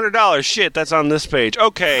 $500, shit, that's on this page.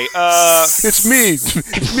 Okay, It's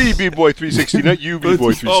me, B-Boy 360, not you,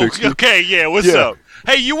 B-Boy 360. okay, yeah, what's Yeah. up?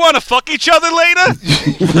 Hey, you want to fuck each other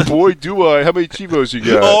later? Boy, do I. How many Chivos you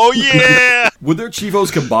got? Oh, yeah. Would their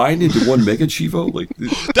Chivos combined into one mega Chivo? Like,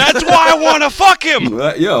 That's why I want to fuck him.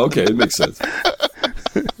 yeah, okay, it makes sense.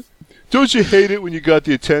 Don't you hate it when you got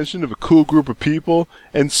the attention of a cool group of people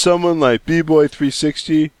and someone like B-Boy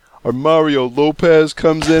 360 or Mario Lopez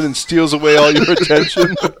comes in and steals away all your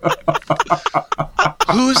attention?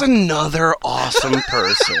 Who's another awesome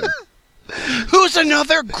person? Who's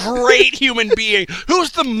another great human being?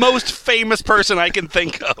 Who's the most famous person I can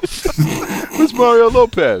think of? It's Mario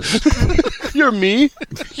Lopez. You're me.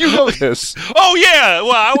 You know this. Oh, yeah.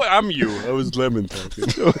 Well, I'm you. I was Lemon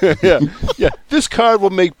talking. Yeah. This card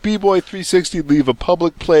will make B-Boy 360 leave a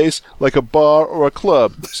public place like a bar or a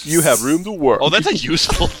club, so you have room to work. Oh, that's a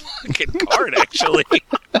useful fucking card, actually.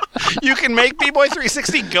 You can make B-Boy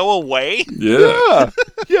 360 go away? Yeah.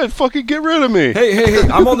 Yeah, fucking get rid of me. Hey,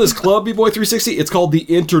 I'm on this club, B-Boy 360. It's called the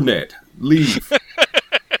Internet. Leave.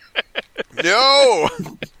 No!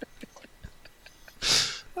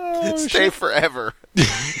 Stay forever.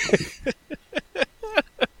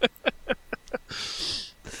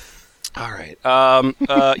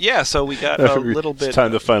 Yeah, so we got a little bit. It's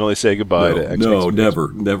time to finally say goodbye to X. No,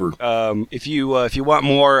 never. If you want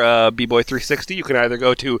more B-Boy 360, you can either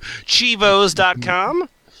go to chivos.com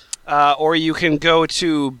or you can go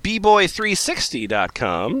to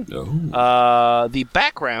bboy360.com. The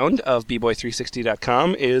background of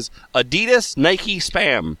bboy360.com is Adidas, Nike,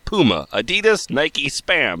 Spam, Puma. Adidas, Nike,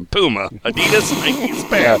 Spam, Puma. Adidas, Nike,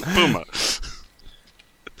 Spam, Puma.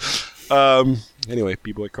 Anyway,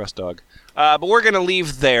 B-Boy Crust Dog. But we're going to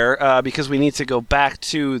leave there because we need to go back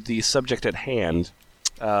to the subject at hand,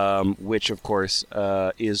 which, of course,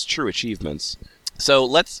 is true achievements. So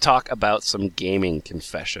let's talk about some gaming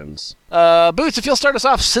confessions. Boots, if you'll start us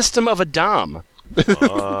off, System of a Dom.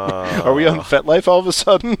 Are we on FetLife all of a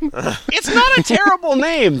sudden? It's not a terrible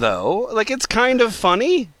name, though. Like, it's kind of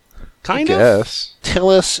funny. Kind of. Yes.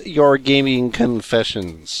 Tell us your gaming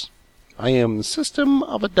confessions. I am System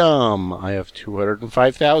of a Dom. I have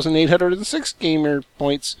 205,806 gamer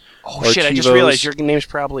points. Oh, shit, I just realized your name's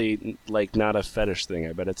probably, like, not a fetish thing.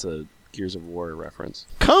 I bet it's a Gears of War reference.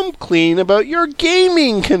 Come clean about your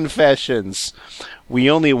gaming confessions.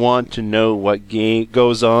 We only want to know what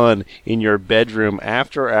goes on in your bedroom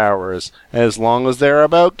after hours, as long as they're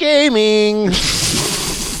about gaming.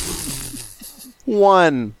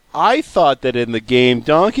 1. I thought that in the game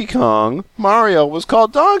Donkey Kong, Mario was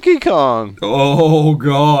called Donkey Kong. Oh,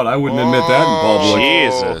 God, I wouldn't admit that in public.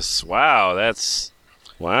 Jesus. Wow, that's...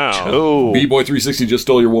 Wow. 2. B-Boy 360 just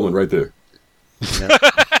stole your woman right there.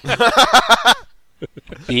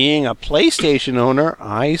 Being a PlayStation owner,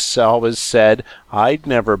 I always said I'd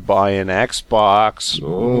never buy an Xbox.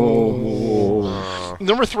 Oh.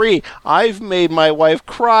 Number 3, I've made my wife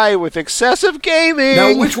cry with excessive gaming.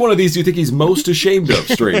 Now, which one of these do you think he's most ashamed of,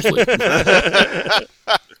 strangely?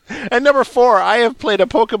 And number 4, I have played a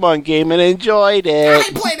Pokemon game and enjoyed it. I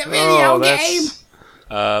played a video game.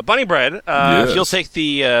 Bunny Bread, Yes. if you'll take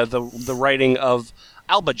the writing of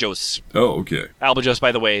Albajos. Oh, okay. Albajos,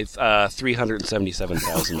 by the way,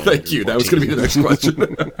 377,000. Thank you. That was going to be the next question.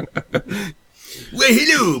 Well,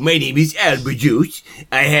 hello, my name is Albajos.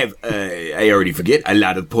 I have, I already forget, a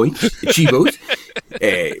lot of points. Chivos.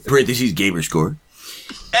 Parentheses gamer score.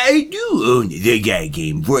 I do own the Guy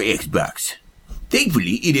game for Xbox.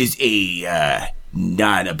 Thankfully, it is a,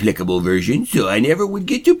 non-applicable version, so I never would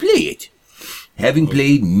get to play it. Having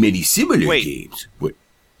played many similar games. What?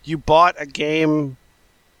 You bought a game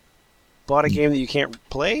that you can't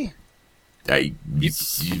play? Like,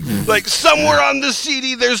 somewhere on the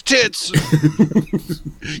CD there's tits.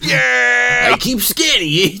 Yeah! I keep scanning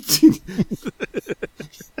it.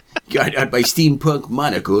 Got out my steampunk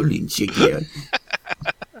monocle and check it out.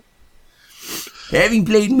 Having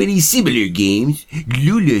played many similar games,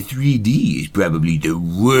 Lula 3D is probably the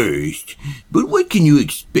worst. But what can you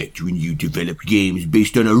expect when you develop games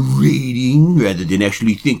based on a rating rather than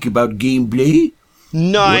actually think about gameplay?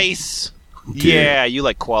 Nice. Yeah, you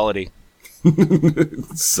like quality.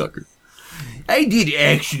 Sucker. I did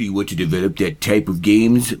actually want to develop that type of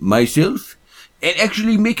games myself, and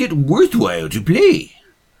actually make it worthwhile to play.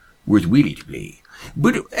 Worthwhile to play.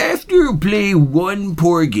 But after playing one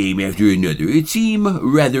poor game after another, it seemed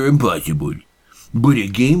rather impossible. But a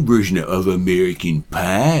game version of American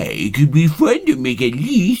Pie could be fun to make at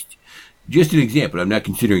least. Just an example, I'm not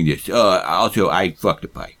considering this. Also, I fucked a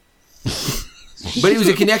pie. But it was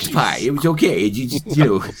a Connect pie. It was okay. It just, you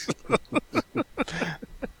know.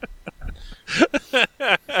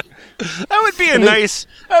 That would be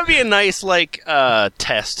a nice like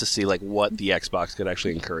test to see like what the Xbox could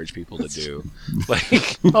actually encourage people to do.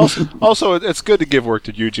 Like, Also, it's good to give work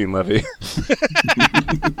to Eugene Levy.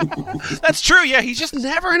 that's true. Yeah, he's just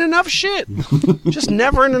never in enough shit.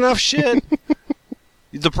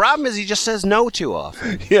 The problem is he just says no too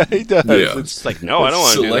often. Yeah, he does. Yeah. It's like, no, I don't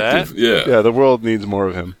want to do that. Yeah. Yeah, the world needs more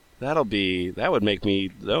of him. That would make me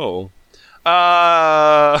no.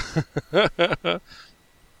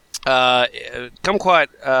 Kumquat,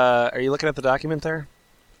 are you looking at the document there?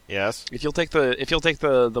 Yes. If you'll take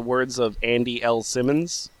the words of Andy L.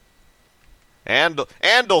 Simmons.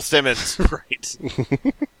 Andel Simmons. Right.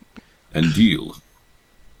 And deal.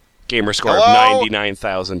 Gamer score of Hello?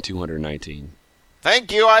 99,219.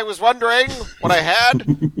 Thank you. I was wondering what I had.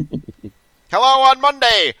 Hello, on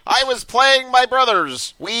Monday, I was playing my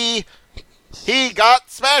brothers. He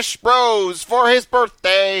got Smash Bros. For his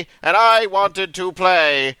birthday, and I wanted to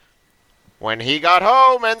play. When he got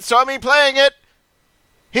home and saw me playing it,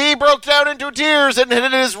 he broke down into tears and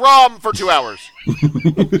hid his ROM for 2 hours.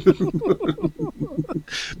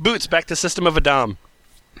 Boots, back to System of a Dom.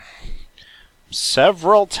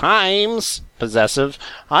 Several times possessive.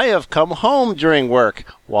 I have come home during work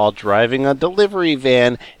while driving a delivery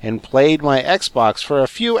van and played my Xbox for a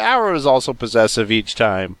few hours, also possessive each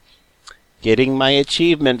time. Getting my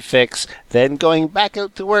achievement fix, then going back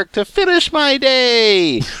out to work to finish my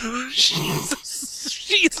day.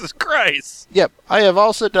 Jesus Christ. Yep, I have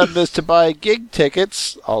also done this to buy gig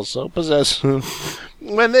tickets, also possessive.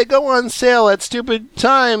 When they go on sale at stupid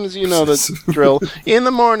times, you know the drill, in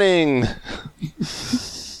the morning.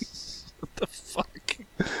 What the fuck?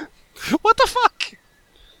 What the fuck?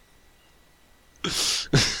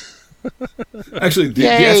 Actually, the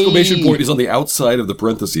exclamation point is on the outside of the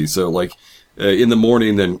parentheses. So, like, in the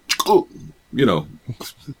morning, then, you know,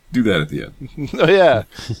 do that at the end. Oh, yeah.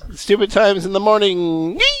 Stupid times in the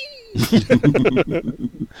morning.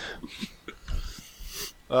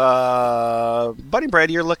 Bunny Bread,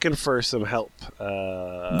 you're looking for some help.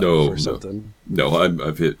 For something. No,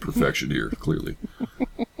 I've hit perfection here, clearly.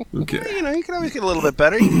 Okay. You know, you can always get a little bit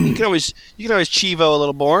better. You can always Chivo a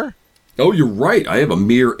little more. Oh, you're right. I have a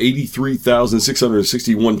mere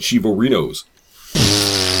 83,661 Chivo-rinos.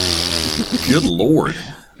 Good Lord.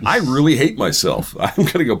 I really hate myself. I'm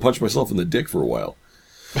going to go punch myself in the dick for a while.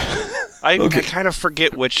 I kind of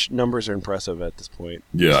forget which numbers are impressive at this point.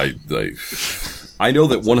 Yeah, I know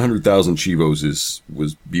that 100,000 Chivos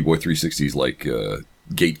was B-Boy 360's like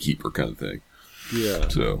gatekeeper kind of thing. Yeah.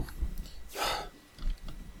 So.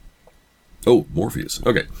 Oh, Morpheus.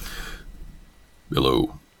 Okay.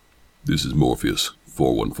 Hello. This is Morpheus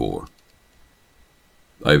 414.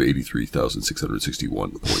 I have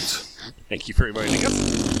 83,661 points. Thank you for reminding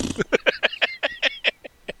us.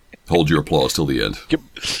 Hold your applause till the end. Get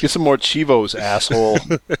some more Chivos, asshole.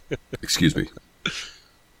 Excuse me.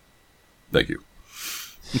 Thank you.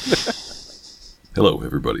 Hello,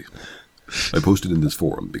 everybody. I posted in this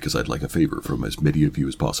forum because I'd like a favor from as many of you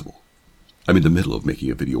as possible. I'm in the middle of making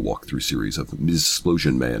a video walkthrough series of Ms.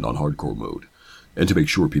 Explosion Man on hardcore mode, and to make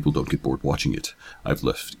sure people don't get bored watching it, I've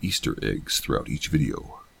left Easter eggs throughout each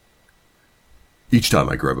video. Each time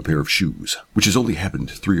I grab a pair of shoes, which has only happened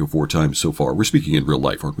 3 or 4 times so far. We're speaking in real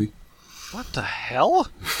life, aren't we? What the hell?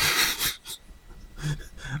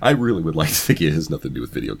 I really would like to think it has nothing to do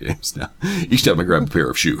with video games now. Each time I grab a pair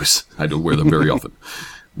of shoes, I don't wear them very often,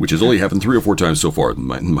 which has only happened 3 or 4 times so far in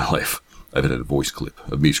my life. I've had a voice clip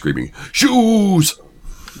of me screaming, "Shoes!"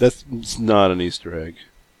 That's not an Easter egg.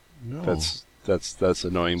 No. That's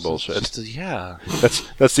annoying bullshit. Yeah.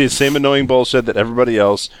 That's the same annoying bullshit that everybody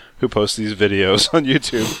else who posts these videos on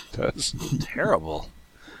YouTube does. Terrible.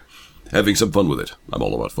 Having some fun with it. I'm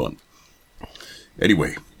all about fun.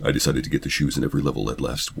 Anyway, I decided to get the shoes in every level at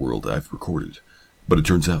last world I've recorded. But it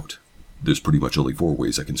turns out, there's pretty much only 4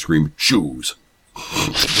 ways I can scream, "Shoes!"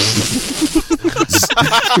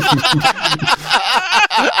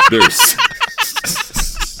 There's...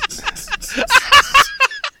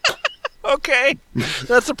 Okay,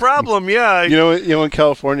 that's a problem. Yeah, you know, in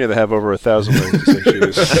California they have over 1,000 ways to say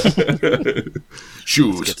shoes.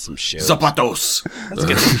 Shoes. Let's get some shoes. Zapatos. Let's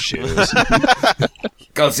get some shoes.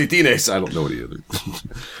 Calcetines. I don't know any other.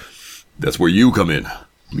 That's where you come in.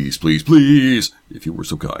 Please, please, please, if you were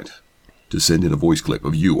so kind, to send in a voice clip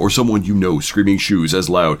of you or someone you know screaming "shoes" as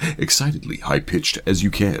loud, excitedly, high-pitched as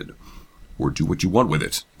you can. Or do what you want with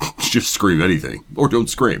it. Just scream anything. Or don't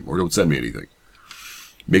scream. Or don't send me anything.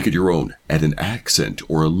 Make it your own. Add an accent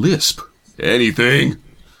or a lisp. Anything.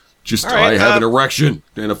 Just right, I have an erection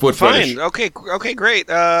and a foot fetish. Fine. Okay, great.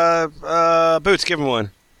 Boots, give him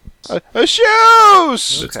one.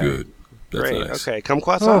 Shoes! That's good. That's Great. nice. Okay,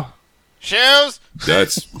 kumquat. Shoes!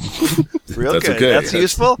 That's Real that's good. okay. That's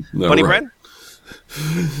useful. No, Bunny right. bread?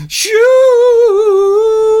 Shoes!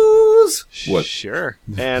 What? Sure.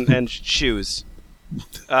 And shoes.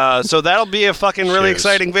 So that'll be a fucking really Shoes.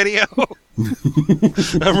 exciting video.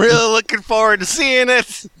 I'm really looking forward to seeing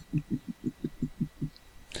it.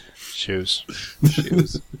 Shoes.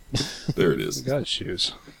 There it is. Got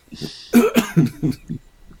shoes.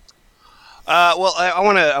 Well, I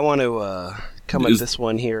want to come at this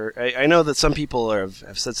one here. I know that some people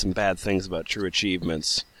have said some bad things about True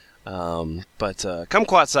Achievements, but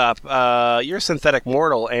Kumquatsop, you're a synthetic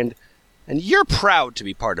mortal, and you're proud to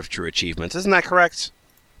be part of True Achievements. Isn't that correct?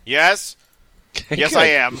 Yes? Yes, Good. I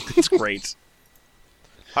am. It's great.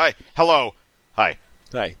 Hi. Hello. Hi.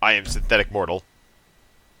 Hi. I am Synthetic Mortal.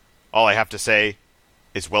 All I have to say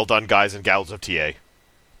is well done, guys and gals of TA.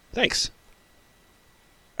 Thanks.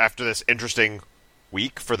 After this interesting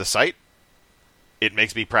week for the site, it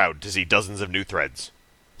makes me proud to see dozens of new threads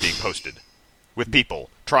being posted with people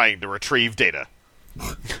trying to retrieve data.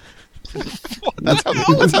 That's how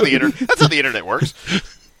the internet works.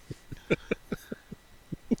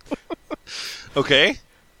 Okay.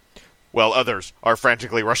 while others are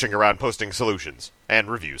frantically rushing around posting solutions and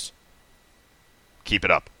reviews. Keep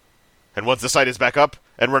it up. And once the site is back up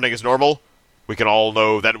and running as normal, we can all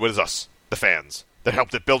know that it was us, the fans, that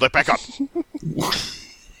helped it build it back up.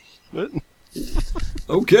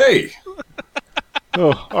 Okay.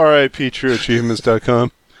 Oh, R.I.P.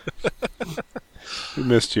 TrueAchievements.com. We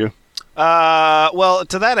missed you. Well,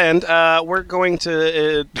 to that end, we're going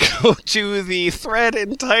to go to the thread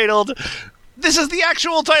entitled... This is the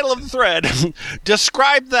actual title of the thread.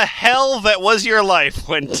 Describe the hell that was your life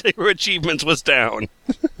when True Achievements was down.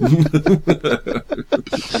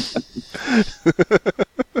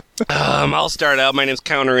 I'll start out. My name's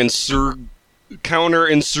Counterinsurgent.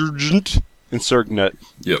 Insurgnut.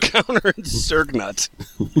 Yep. Counterinsurgnut.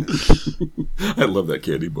 I love that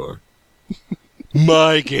candy bar.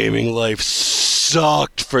 My gaming life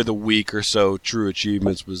sucked for the week or so True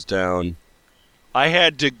Achievements was down. I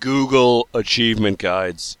had to Google achievement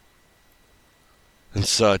guides and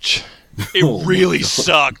such. It really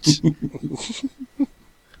sucked.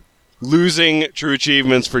 Losing True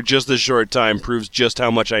Achievements for just a short time proves just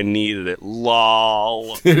how much I needed it.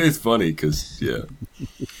 Lol. It is funny because, yeah.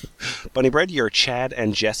 Bunny Bread, you're Chad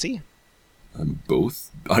and Jesse? I'm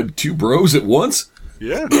both. I'm two bros at once?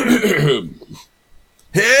 Yeah.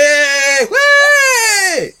 Hey!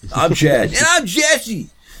 I'm Chad. And I'm Jesse.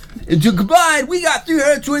 And to combine, we got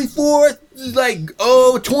 324, like,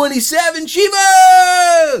 27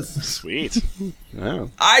 Chivas! Sweet. Wow.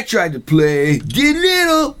 I tried to play, did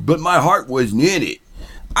little, but my heart wasn't in it.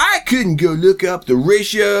 I couldn't go look up the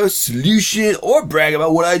ratio, solution, or brag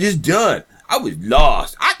about what I just done. I was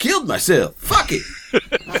lost. I killed myself. Fuck it.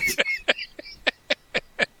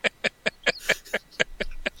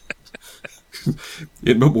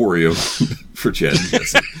 In memoriam for Chad and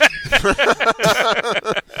Jesse.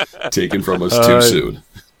 Taken from us too soon.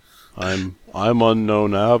 I'm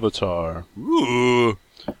unknown avatar. Ooh.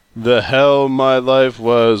 The hell my life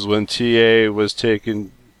was when TA was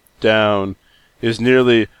taken down is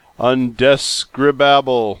nearly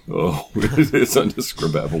undescribable. Oh, it's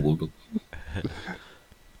undescribable.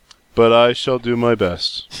 But I shall do my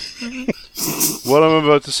best. What I'm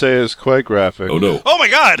about to say is quite graphic. Oh, no. Oh my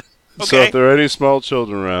god! Okay. So if there are any small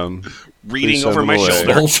children around, Reading please send over them my away.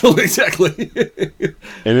 shoulder. Also, exactly.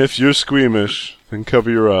 And if you're squeamish, then cover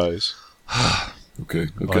your eyes. Okay.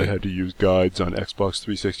 I had to use guides on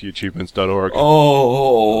Xbox360achievements.org.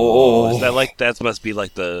 Oh. Is that like that must be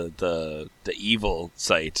like the evil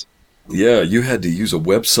site? Yeah, you had to use a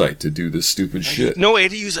website to do this stupid shit. No, I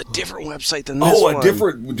had to use a different website than this Oh, one. a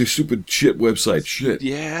different stupid shit website. Shit.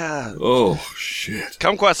 Yeah. Oh, shit.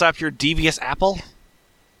 Kumquat up your devious apple.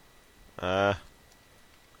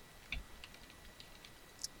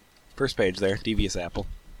 First page there, devious apple.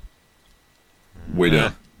 Way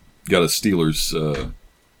down. Got a Steelers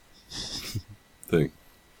thing.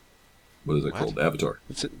 What is it called? Avatar.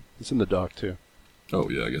 It's in the doc, too. Oh,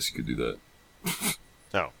 yeah, I guess you could do that.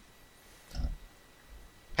 No.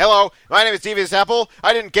 Hello, my name is Devious Apple.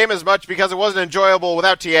 I didn't game as much because it wasn't enjoyable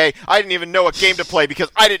without TA. I didn't even know what game to play because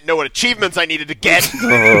I didn't know what achievements I needed to get.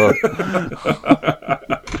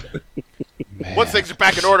 Once things are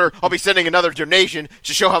back in order, I'll be sending another donation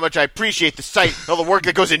to show how much I appreciate the site and all the work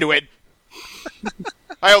that goes into it.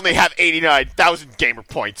 I only have 89,000 gamer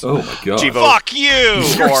points. Oh, my God. Chivo. Fuck you!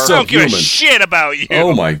 You're I so don't give a human. shit about you.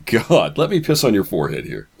 Oh, my God. Let me piss on your forehead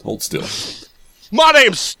here. Hold still. My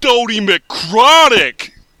name's Stody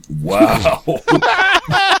McChronic. Wow.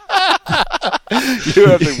 You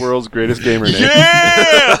have the world's greatest gamer name.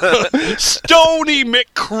 Yeah! Stony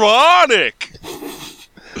McChronic!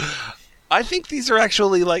 I think these are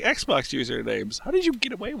actually like Xbox user names. How did you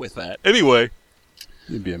get away with that? Anyway.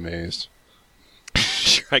 You'd be amazed.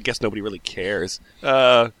 I guess nobody really cares.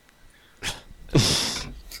 Okay.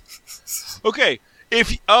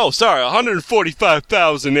 Sorry,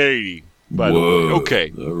 145,080. By the way.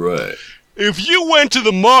 Okay. All right. If you went to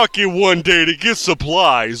the market one day to get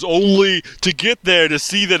supplies, only to get there to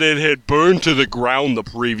see that it had burned to the ground the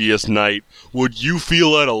previous night, would you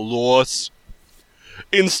feel at a loss?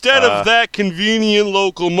 Instead of that convenient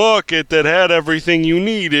local market that had everything you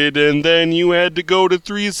needed, and then you had to go to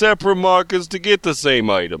 3 separate markets to get the same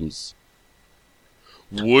items.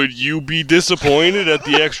 Would you be disappointed at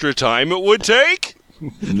the extra time it would take?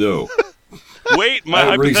 No. Wait, my I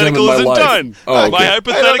hypothetical re-examined my isn't life. done. Oh, okay. My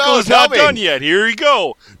hypothetical is Tell not me. done yet. Here we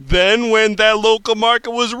go. Then, when that local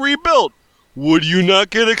market was rebuilt, would you not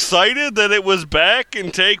get excited that it was back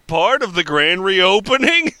and take part of the grand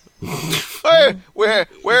reopening? Hey, where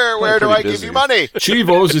do I give busy. you money?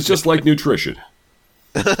 Chivos is just like nutrition.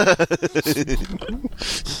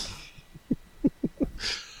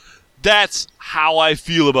 That's how I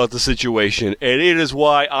feel about the situation, and it is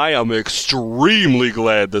why I am extremely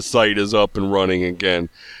glad the site is up and running again.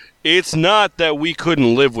 It's not that we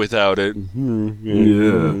couldn't live without it.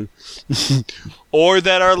 Yeah. Or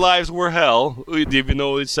that our lives were hell, even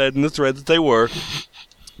though it said in the thread that they were.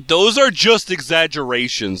 Those are just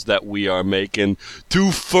exaggerations that we are making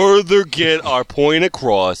to further get our point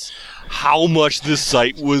across how much this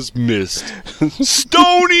site was missed.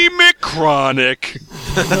 Stony McChronic!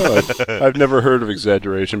 No, I've never heard of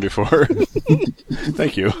exaggeration before.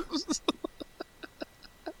 Thank you.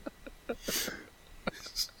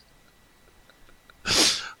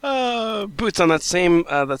 Boots on that same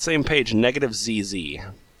page, negative ZZ.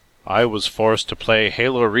 I was forced to play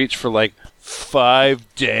Halo Reach for like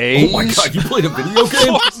 5 days. Oh my god, you played a video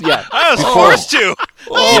game? Yeah. I was forced to!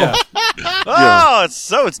 Yeah.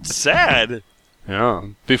 It's sad. Yeah.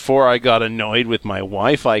 Before I got annoyed with my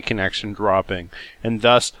Wi-Fi connection dropping, and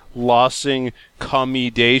thus losing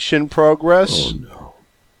commudation progress. Oh no.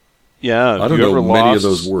 Yeah. I don't know many of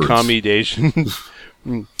those words. Commudation.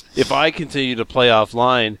 If I continue to play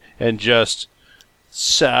offline and just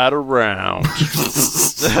sat around,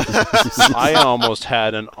 I almost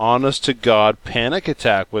had an honest-to-God panic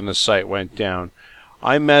attack when the site went down.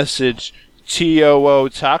 I messaged TOO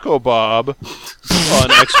Taco Bob on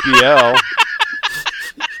XBL.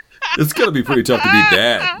 It's going to be pretty tough to beat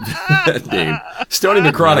that name. Stony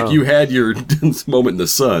McChronic, you had your moment in the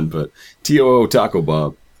sun, but TOO Taco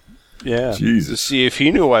Bob. Yeah. Jesus. To see if he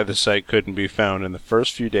knew why the site couldn't be found in the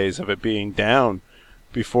first few days of it being down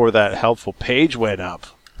before that helpful page went up.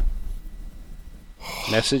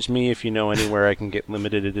 Message me if you know anywhere I can get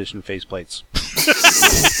limited edition faceplates.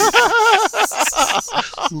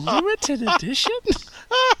 Limited edition?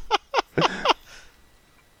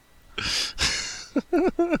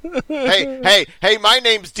 Hey, my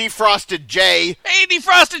name's Defrosted J. Hey,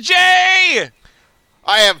 Defrosted J!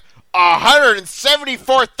 I have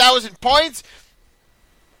 174,000 points.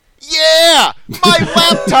 Yeah! My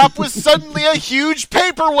laptop was suddenly a huge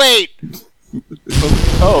paperweight!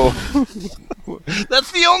 Oh.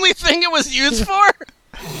 That's the only thing it was used for?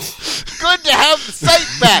 Good to have the site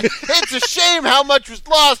back. It's a shame how much was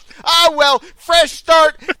lost. Ah, well, fresh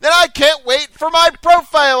start. Then I can't wait for my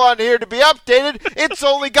profile on here to be updated. It's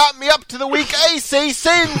only got me up to the week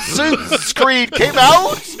Assassin's Creed came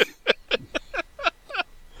out.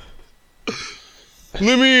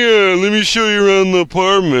 Let me show you around the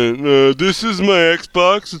apartment. This is my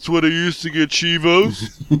Xbox. It's what I used to get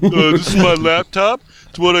Chivos. This is my laptop.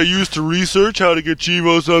 It's what I used to research how to get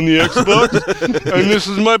Chivos on the Xbox. And this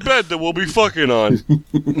is my bed that we'll be fucking on.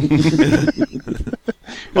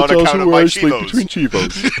 On account of my Chivos. Between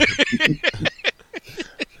Chivos.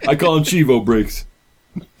 I call them Chivo breaks.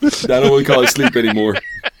 I don't really call it sleep anymore.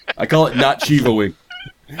 I call it not Chivoing.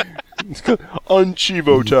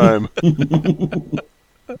 Un-Chivo time.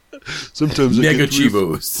 Sometimes I Nega get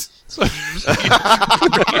Chivos.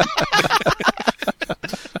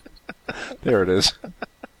 There it is.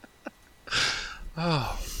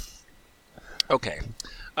 Oh. Okay.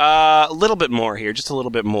 A little bit more here, just a little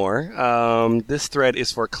bit more. This thread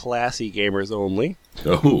is for classy gamers only.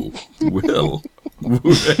 Oh, well. You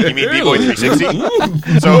mean B-Boy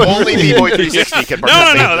 360? So only B-Boy 360 can participate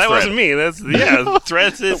No, in this that thread. wasn't me.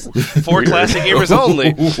 Threads is for classy gamers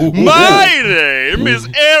only. My name is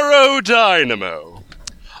Aerodynamo.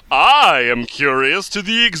 I am curious to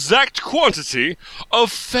the exact quantity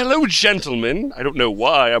of fellow gentlemen, I don't know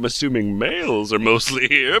why, I'm assuming males are mostly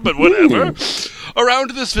here, but whatever,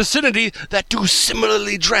 around this vicinity that do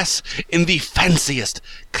similarly dress in the fanciest,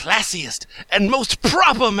 classiest, and most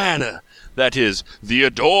proper manner. That is, the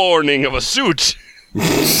adorning of a suit.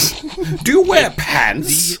 Do you wear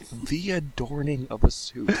pants? The adorning of a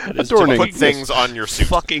suit. That is Adorning. Put things on your suit.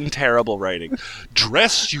 fucking terrible writing.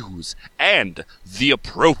 Dress shoes and the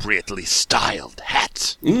appropriately styled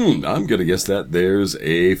hat. I'm going to guess that there's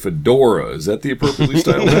a fedora. Is that the appropriately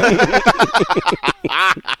styled hat?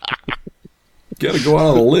 Got to go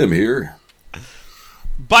out on a limb here.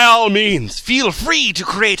 By all means, feel free to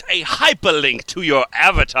create a hyperlink to your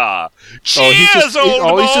avatar. Cheers, He's just talking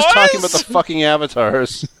about boys! the fucking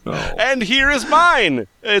avatars. Oh. And here is mine.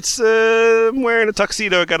 It's I'm wearing a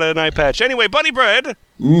tuxedo, got an eye patch. Anyway, Bunny Bread.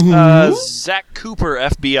 Zach Cooper,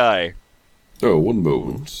 FBI. Oh, one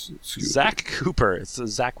moment. Excuse Zach Cooper. It's a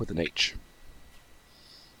Zach with an H.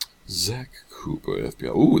 Zach Cooper,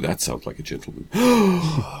 FBI. Ooh, that sounds like a gentleman.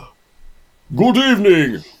 Good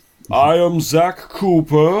evening. I am Zach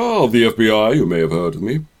Cooper of the FBI. You may have heard of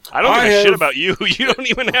me. I don't give a shit about you. You don't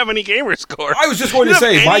even have any gamer score. I was just going You to don't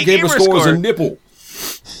say, have my any gamer score is score. a nipple.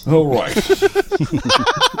 All right.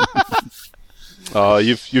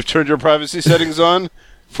 You've turned your privacy settings on?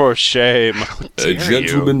 For shame. A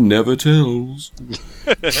gentleman never tells.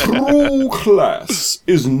 True class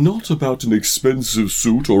is not about an expensive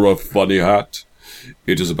suit or a funny hat.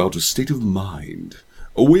 It is about a state of mind,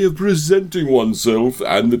 a way of presenting oneself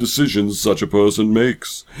and the decisions such a person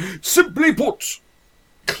makes. Simply put,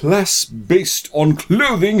 class based on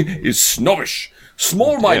clothing is snobbish,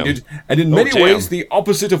 small-minded, and in many ways the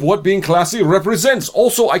opposite of what being classy represents.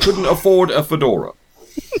 Also, I couldn't afford a fedora.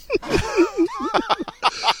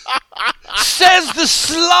 Says the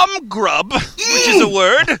slum grub, which is a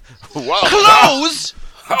word. Wow. Clothes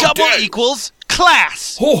double dare you. equals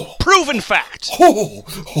class. Oh. Proven fact.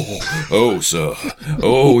 Oh, sir.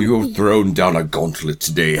 Oh, you have thrown down a gauntlet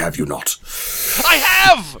today, have you not? I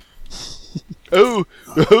have! Oh,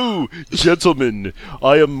 gentlemen,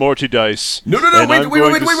 I am Morty Dice. No,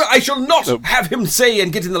 wait. I shall not have him say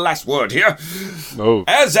and get in the last word here. Oh.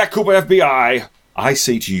 As Zach Cooper, FBI, I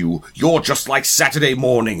say to you, you're just like Saturday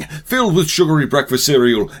morning, filled with sugary breakfast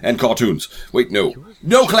cereal and cartoons. Wait, no.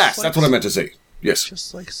 No class, that's what I meant to say. Yes.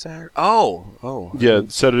 Just like Saturday. Oh. Yeah,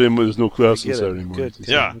 Saturday there's no class on Saturday morning. Good.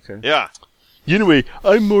 Yeah. Okay. Yeah. Anyway,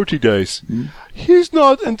 I'm Morty Dice. He's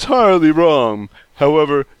not entirely wrong.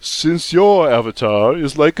 However, since your avatar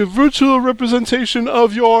is like a virtual representation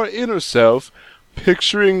of your inner self,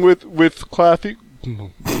 picturing it with classy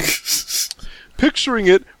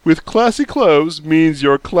clothes means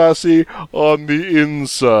you're classy on the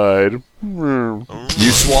inside.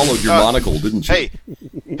 You swallowed your monocle, didn't you?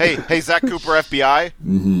 Hey, Zach Cooper, FBI.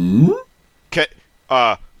 Mm-hmm.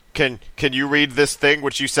 Can you read this thing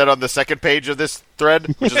which you said on the second page of this thread,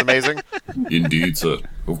 which is amazing? Indeed, sir.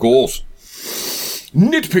 Of course.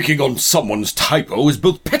 Nitpicking on someone's typo is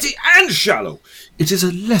both petty and shallow. It is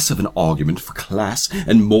less of an argument for class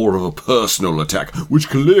and more of a personal attack, which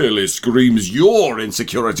clearly screams your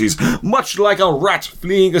insecurities, much like a rat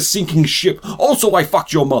fleeing a sinking ship. Also, I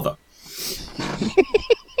fucked your mother.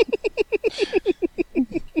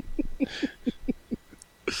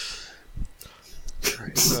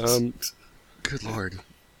 Good lord.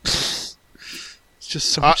 It's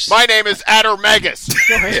just so much. My name is Addermagus.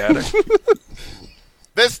 Oh, hey, Adder.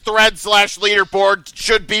 This thread / leaderboard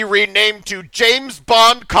should be renamed to James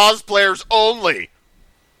Bond cosplayers only.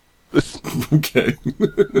 Okay.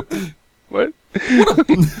 What?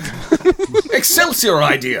 Excelsior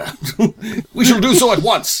idea. We shall do so at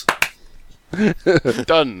once.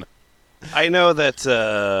 Done. I know that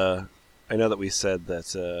we said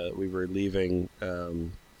that we were leaving.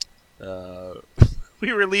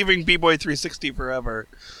 We were leaving B-Boy 360 forever.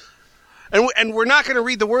 And we're not going to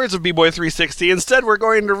read the words of B-Boy 360. Instead, we're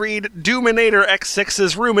going to read Doominator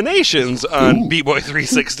X6's ruminations on B-Boy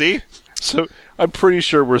 360. So I'm pretty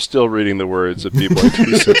sure we're still reading the words of B-Boy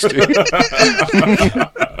 360.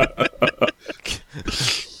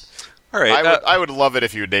 All right. I would love it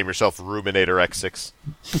if you would name yourself Ruminator X6.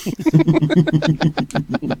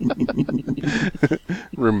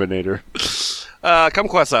 Ruminator.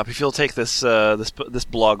 Kumquats up, if you'll take this this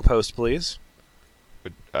blog post, please.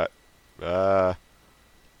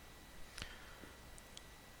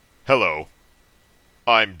 Hello.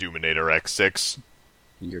 I'm Doominator X6.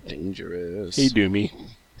 You're dangerous. Hey, Doomy.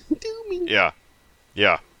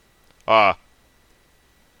 Yeah.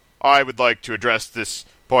 I would like to address this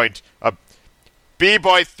point.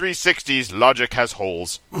 B-Boy 360's logic has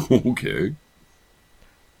holes. Okay.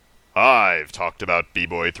 I've talked about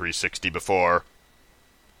B-Boy 360 before.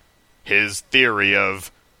 His theory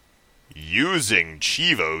of using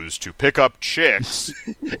Chivos to pick up chicks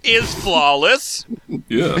is flawless.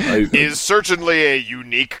 Yeah. is certainly a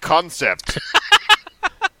unique concept.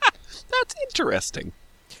 That's interesting.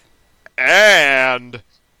 And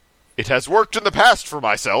it has worked in the past for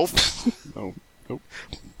myself. Oh, nope.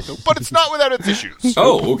 But it's not without its issues.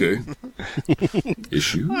 Oh, okay.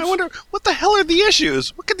 Issues? I wonder, what the hell are the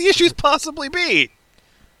issues? What could the issues possibly be?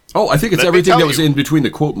 Oh, I think it's Let me everything tell that was you. in between the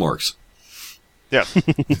quote marks. Yeah.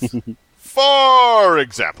 For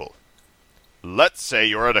example, let's say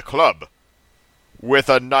you're at a club with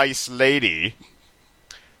a nice lady,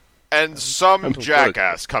 and some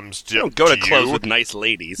jackass comes to Don't go to you. clubs with nice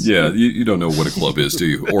ladies. Yeah, you don't know what a club is, do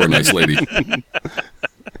you? Or a nice lady.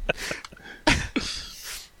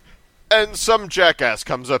 And some jackass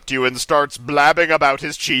comes up to you and starts blabbing about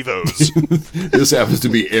his Chivos. This happens to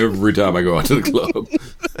me every time I go out to the club.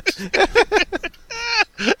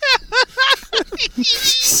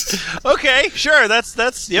 Okay, sure. That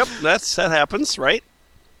happens, right?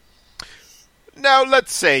 Now,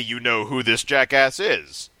 let's say you know who this jackass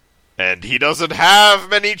is, and he doesn't have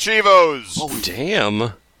many Chivos. Oh, damn.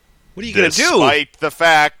 What are you going to do? Despite the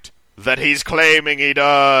fact that he's claiming he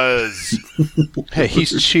does. Hey,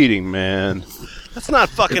 he's cheating, man. That's not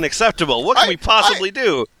fucking acceptable. What can we possibly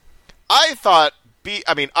do? I thought,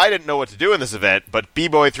 I didn't know what to do in this event, but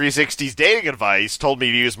B-Boy 360's dating advice told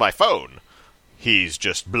me to use my phone. He's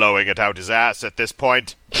just blowing it out his ass at this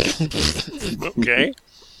point. Okay.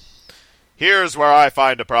 Here's where I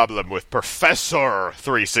find a problem with Professor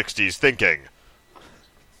 360's thinking.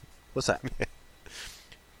 What's that?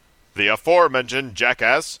 The aforementioned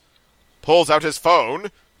jackass pulls out his phone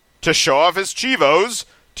to show off his chivos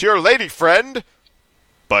to your lady friend,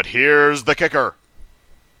 but here's the kicker.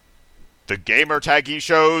 The gamer tag he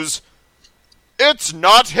shows, it's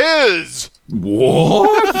not his!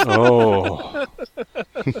 What? Oh.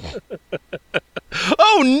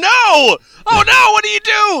 Oh no! Oh no! What do you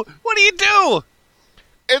do? What do you do?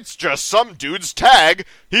 It's just some dude's tag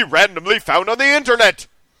he randomly found on the internet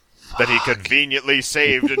that he conveniently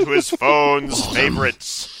saved into his phone's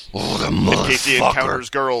favorites. In case he encounters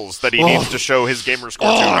girls that he needs to show his gamer score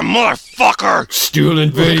to. Motherfucker!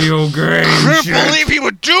 Stealing video games. I can't believe he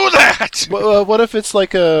would do that! What if it's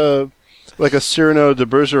like a Cyrano de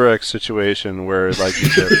Bergerac situation where like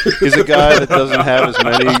he's a guy that doesn't have as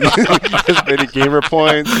many gamer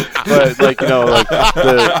points, but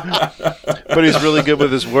but he's really good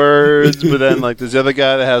with his words. But then like there's the other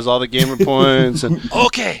guy that has all the gamer points. And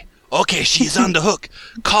Okay, she's on the hook.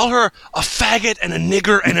 Call her a faggot and a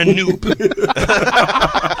nigger and a noob.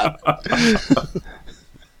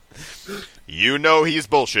 You know he's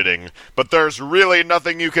bullshitting, but there's really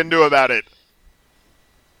nothing you can do about it.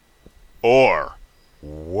 Or,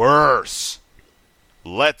 worse,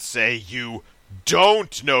 let's say you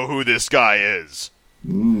don't know who this guy is.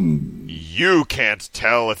 You can't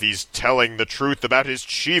tell if he's telling the truth about his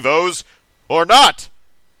chivos or not.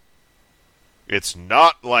 It's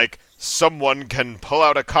not like someone can pull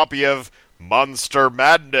out a copy of Monster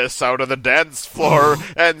Madness out of the dance floor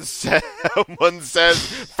and someone says,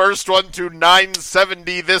 first one to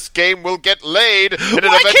 970 this game will get laid. Why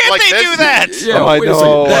can't they do that? Yeah, I wait a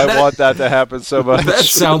know. second. I want that to happen so much. That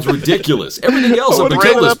sounds ridiculous. Everything else up would've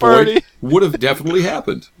until given this up already. point would have definitely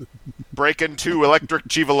happened. Breaking 2 Electric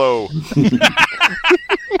Chivolo.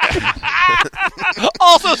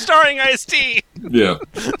 Also starring Ice-T. Yeah.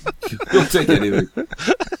 He'll take anything.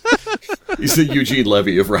 He's the Eugene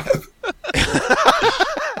Levy of rap.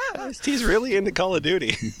 Ice-T's really into Call of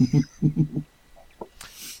Duty.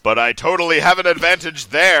 But I totally have an advantage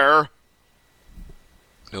there.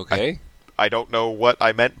 Okay. I don't know what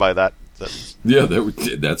I meant by that sentence. Yeah,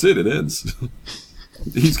 that's it. It ends.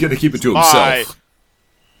 He's going to keep it to himself.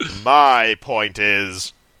 My point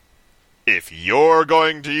is, if you're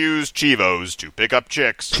going to use chivos to pick up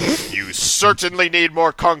chicks, you certainly need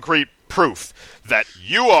more concrete proof that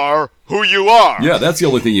you are who you are. Yeah, that's the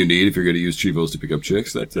only thing you need if you're going to use chivos to pick up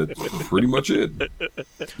chicks. That's pretty much it.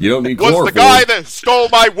 You don't need chloroform. Was the guy that stole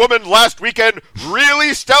my woman last weekend really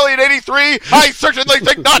Stellian 83? I certainly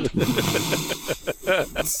think not.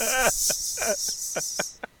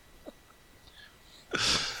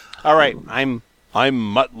 All right, I'm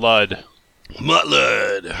Mutlud.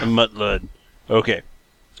 Mutlud. Okay.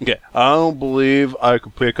 I don't believe I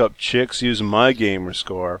could pick up chicks using my gamer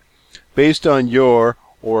score. Based on your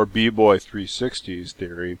or B-Boy 360's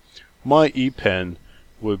theory, my E-pen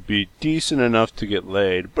would be decent enough to get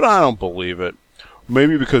laid, but I don't believe it.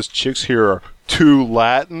 Maybe because chicks here are too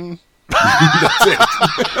Latin. That's it.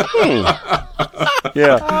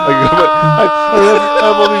 Yeah, I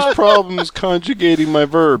have all these problems conjugating my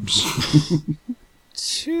verbs.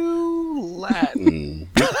 Too Latin.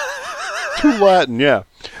 Too Latin, yeah.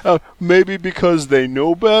 Maybe because they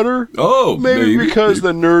know better? Oh, maybe because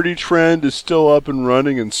the nerdy trend is still up and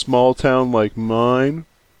running in small town like mine.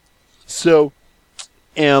 So,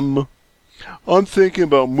 I'm thinking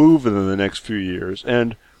about moving in the next few years,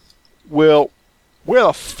 and, well, where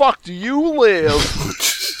the fuck do you live?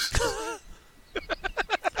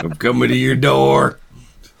 I'm coming to your door.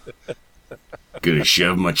 Gonna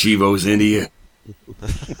shove my chivos into you.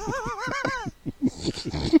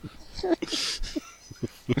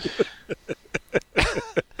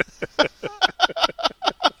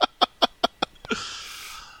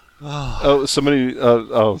 Somebody.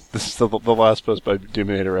 This is the last post by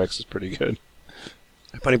Doominator X is pretty good.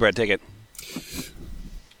 Bunny Bread, take it.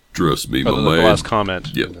 Trust me, my The man. last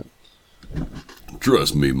comment. Yep.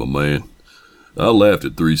 Trust me, my man. I laughed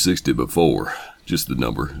at 360 before. Just the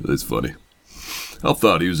number. That's funny. I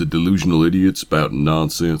thought he was a delusional idiot spouting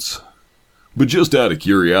nonsense. But just out of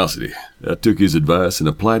curiosity, I took his advice and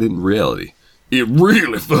applied it in reality. it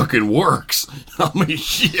really fucking works. I mean,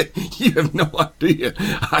 shit, you have no idea.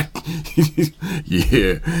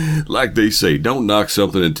 Yeah, like they say, don't knock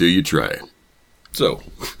something until you try it. So,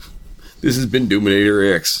 this has been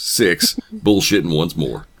Doominator X6, bullshitting once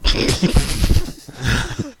more.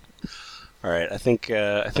 All right, I think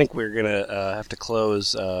we're gonna have to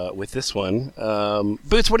close with this one.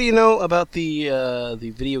 Boots, what do you know about the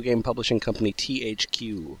video game publishing company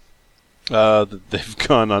THQ? They've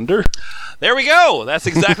gone under. There we go. That's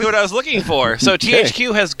exactly what I was looking for. So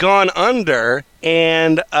THQ has gone under,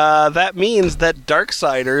 and that means that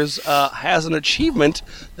Darksiders has an achievement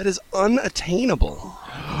that is unattainable.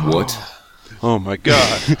 What? Oh my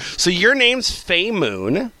god! So your name's Faye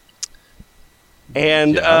Moon.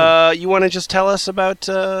 And you want to just tell us about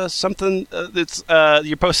something that's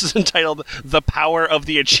your post is entitled "The Power of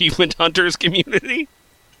the Achievement Hunters Community"?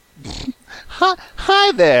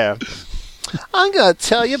 Hi there. I'm going to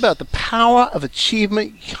tell you about the power of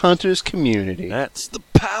Achievement Hunters Community. That's the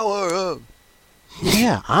power of.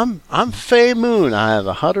 Yeah, I'm Faye Moon. I have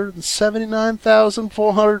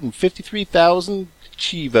 179,453,000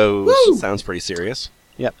 Chivos. Woo! Sounds pretty serious.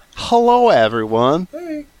 Yep. Hello, everyone.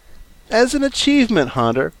 Hey. As an achievement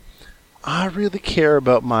hunter, I really care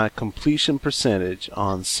about my completion percentage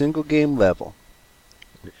on single game level.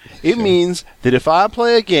 It means that if I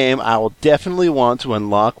play a game, I will definitely want to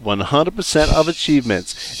unlock 100% of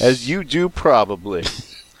achievements, as you do probably.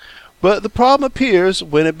 But the problem appears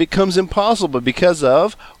when it becomes impossible because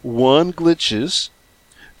of 1. Glitches,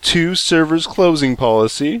 2. Servers closing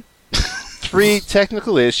policy, 3.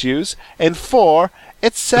 Technical issues, and 4.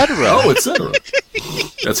 Etc. Oh, etc.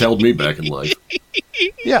 That's held me back in life.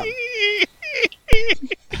 Yeah.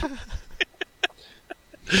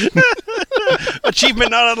 Achievement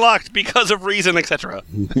not unlocked because of reason, etc.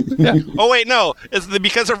 Yeah. Oh wait, no. It's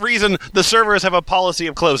because of reason the servers have a policy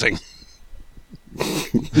of closing.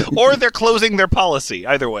 Or they're closing their policy.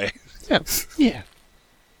 Either way. Yeah.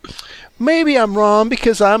 Maybe I'm wrong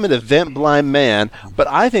because I'm an event-blind man, but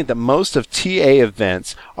I think that most of TA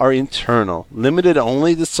events are internal, limited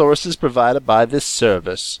only to sources provided by this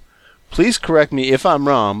service. Please correct me if I'm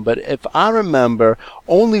wrong, but if I remember,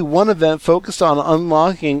 only one event focused on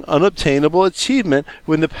unlocking unobtainable achievement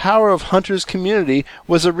when the power of Hunter's Community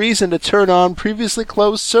was a reason to turn on previously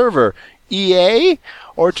closed server, EA?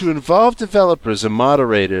 Or to involve developers and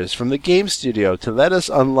moderators from the game studio to let us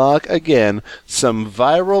unlock again some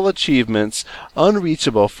viral achievements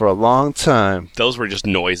unreachable for a long time. Those were just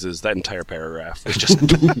noises. That entire paragraph was just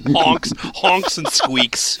honks and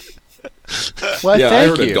squeaks. Why, yeah, thank I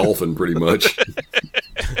heard you. a dolphin pretty much.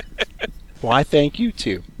 Why, thank you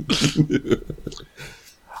too.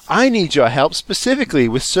 I need your help specifically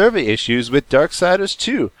with server issues with Darksiders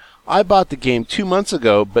 2. I bought the game 2 months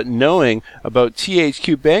ago, but knowing about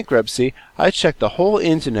THQ bankruptcy, I checked the whole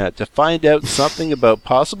internet to find out something about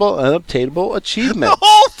possible unobtainable achievements. The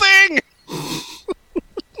whole thing!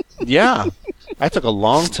 Yeah, that took a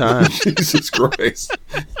long time. Jesus Christ.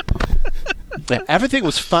 Everything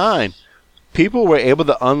was fine. People were able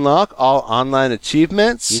to unlock all online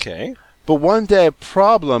achievements. Okay. But one day a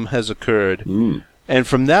problem has occurred. And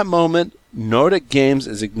from that moment, Nordic Games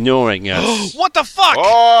is ignoring us. What the fuck?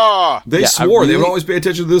 Oh! They swore they would always pay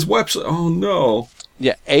attention to this website. Oh, no.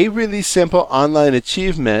 Yeah, a really simple online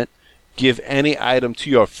achievement, give any item to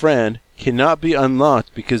your friend, cannot be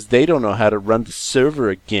unlocked because they don't know how to run the server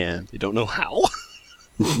again. They don't know how?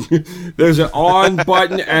 There's an on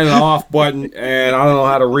button and an off button, and I don't know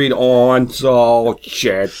how to read on, so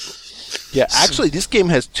shit. Yeah, actually, this game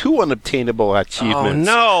has 2 unobtainable achievements.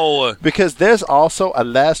 Oh, no! Because there's also a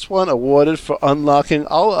last one awarded for unlocking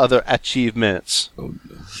all other achievements.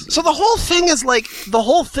 So the whole thing is like,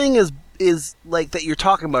 that you're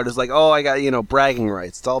talking about is like, oh, I got, bragging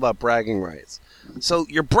rights. It's all about bragging rights. So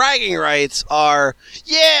your bragging rights are,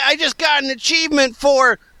 yeah, I just got an achievement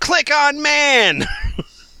for Click on Man.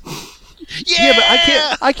 Yeah, but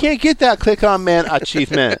I can't get that Click on Man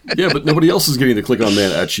achievement. Yeah, but nobody else is getting the Click on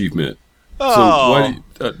Man achievement. Oh. So why do you,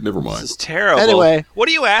 never mind. This is terrible. Anyway. What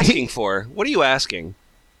are you asking for? What are you asking?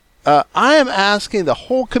 I am asking the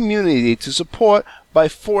whole community to support by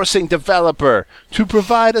forcing developer to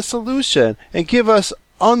provide a solution and give us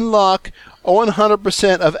unlock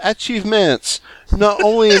 100% of achievements, not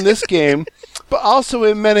only in this game, but also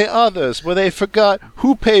in many others where they forgot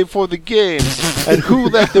who paid for the game and who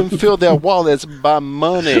let them fill their wallets by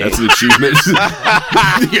money. That's an achievement.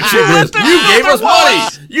 The achievement is, you gave us money!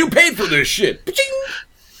 You paid for this shit!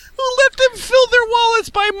 Who let them fill their wallets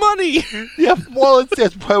by money? Yeah, wallets,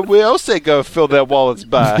 that's where else they go fill their wallets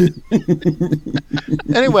by.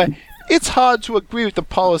 Anyway, it's hard to agree with the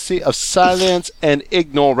policy of silence and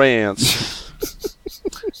ignorance.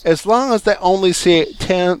 as long as they only see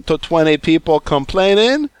 10 to 20 people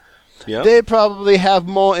complaining, they probably have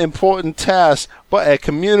more important tasks, but a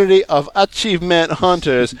community of achievement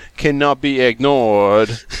hunters cannot be ignored.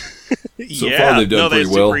 So far they've done pretty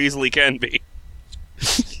well. Super easily can be.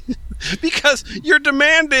 Because your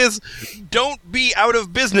demand is, don't be out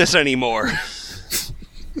of business anymore.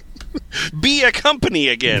 Be a company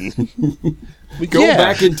again. Go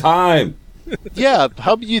back in time. Yeah,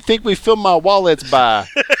 how do you think we fill my wallets by?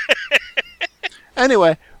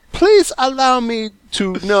 Anyway, please allow me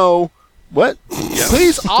to know what. Yeah.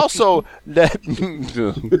 Please also let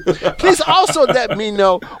me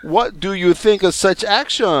know, what do you think of such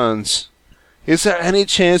actions? Is there any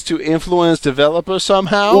chance to influence developers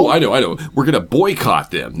somehow? Oh, I know. We're going to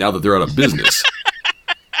boycott them now that they're out of business.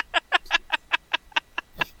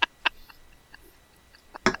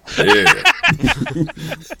 Yeah.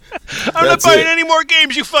 I'm not buying any more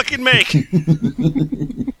games you fucking make.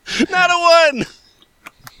 Not a one.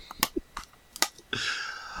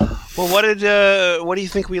 Well, what do you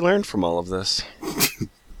think we learned from all of this?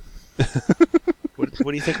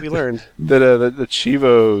 What do you think we learned? That the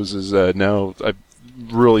Chivos is now a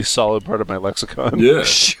really solid part of my lexicon. Yeah.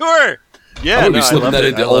 Sure. Yeah. I'm going to be slipping that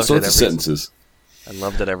into all sorts of sentences. I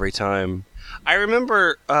loved it every time. I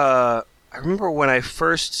remember when I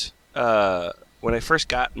first got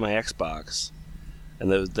my Xbox,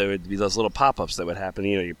 and there would be those little pop-ups that would happen.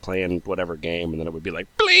 You know, you're playing whatever game, and then it would be like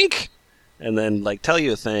blink, and then like tell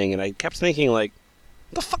you a thing. And I kept thinking like,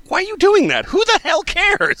 the fuck? Why are you doing that? Who the hell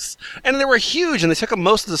cares? And they were huge, and they took up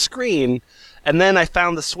most of the screen. And then I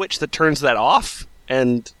found the switch that turns that off,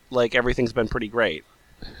 and like everything's been pretty great.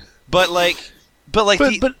 But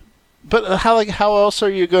how else are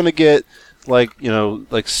you going to get like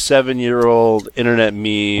 7-year-old internet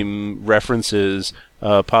meme references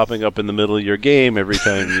popping up in the middle of your game every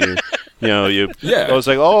time you Yeah. I was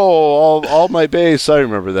like, all my base. I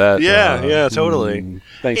remember that. Yeah, totally.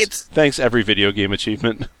 Thanks every video game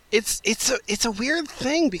achievement. It's a weird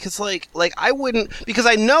thing because like I wouldn't, because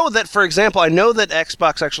I know that, for example, I know that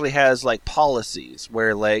Xbox actually has like policies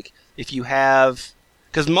where like if you have,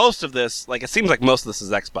 because most of this, like it seems like most of this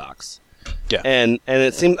is Xbox. Yeah. And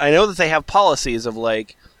it seems, I know that they have policies of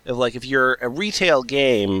like if you're a retail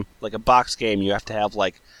game, like a box game, you have to have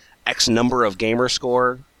like X number of gamer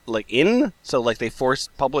score like in, so like they force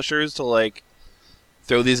publishers to like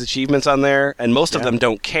throw these achievements on there, and most of them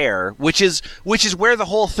don't care, which is where the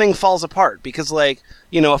whole thing falls apart, because like,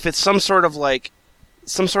 if it's some sort of like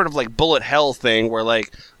bullet hell thing where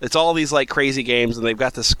like it's all these like crazy games and they've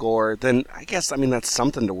got the score, then I guess, I mean, that's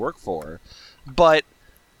something to work for. But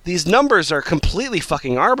these numbers are completely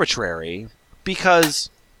fucking arbitrary, because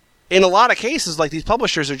in a lot of cases, like, these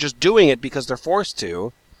publishers are just doing it because they're forced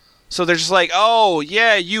to. So they're just like, oh,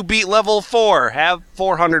 yeah, you beat level 4. Have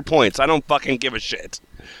 400 points. I don't fucking give a shit.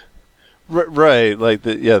 Right. Like,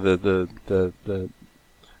 the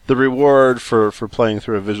reward for playing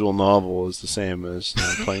through a visual novel is the same as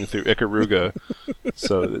playing through Ikaruga.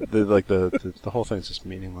 So, the whole thing's just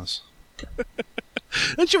meaningless.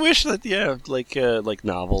 Don't you wish that, like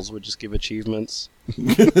novels would just give achievements?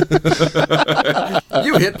 You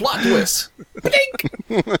hit plot twist. Blink.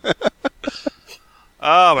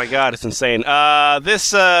 Oh my god, it's insane.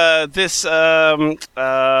 This episode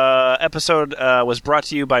was brought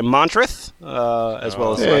to you by Montrith, as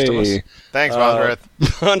well as the rest of us. Thanks, Montrith.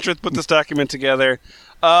 Montrith put this document together.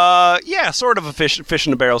 Sort of a fish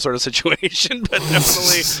in a barrel sort of situation, but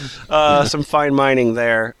definitely some fine mining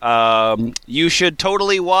there. You should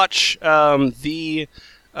totally watch the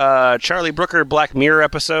Charlie Brooker Black Mirror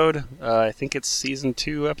episode. I think it's season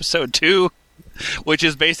 2, episode 2, which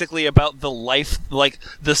is basically about the life, like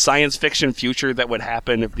the science fiction future that would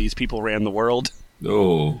happen if these people ran the world.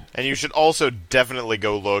 Oh. And you should also definitely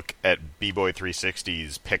go look at B-Boy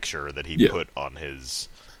 360's picture that he put on his...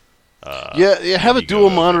 have a dual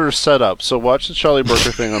monitor set up. So watch the Charlie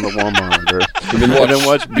Brooker thing on the one monitor, and then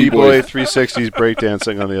watch B-Boy 360's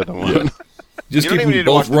breakdancing on the other one. Yeah. Just keep them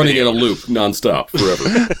both running in a loop nonstop forever.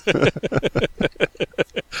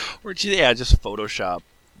 Or just Photoshop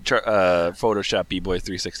B-Boy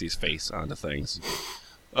 360's face onto things.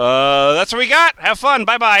 That's what we got. Have fun.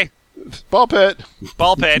 Bye-bye. Ball pit.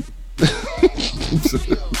 Ball pit.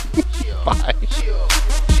 Bye.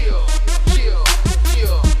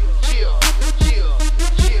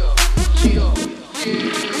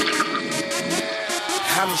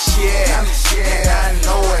 I'm the shit, I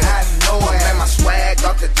know it, man, my swag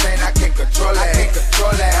off the chain, I can't control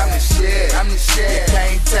it, I'm the shit, you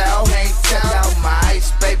can't tell, out my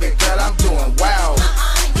ice, baby girl, I'm doing well.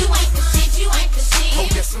 You ain't the shit, Oh,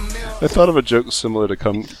 yes, I'm I thought of a joke similar to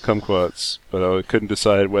kumquats, but I couldn't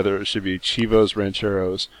decide whether it should be Chivos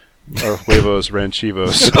Rancheros or Huevos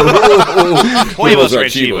Ranchivos. Huevos are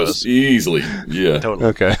Ranchivos. Easily. Yeah. Totally.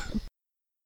 Okay.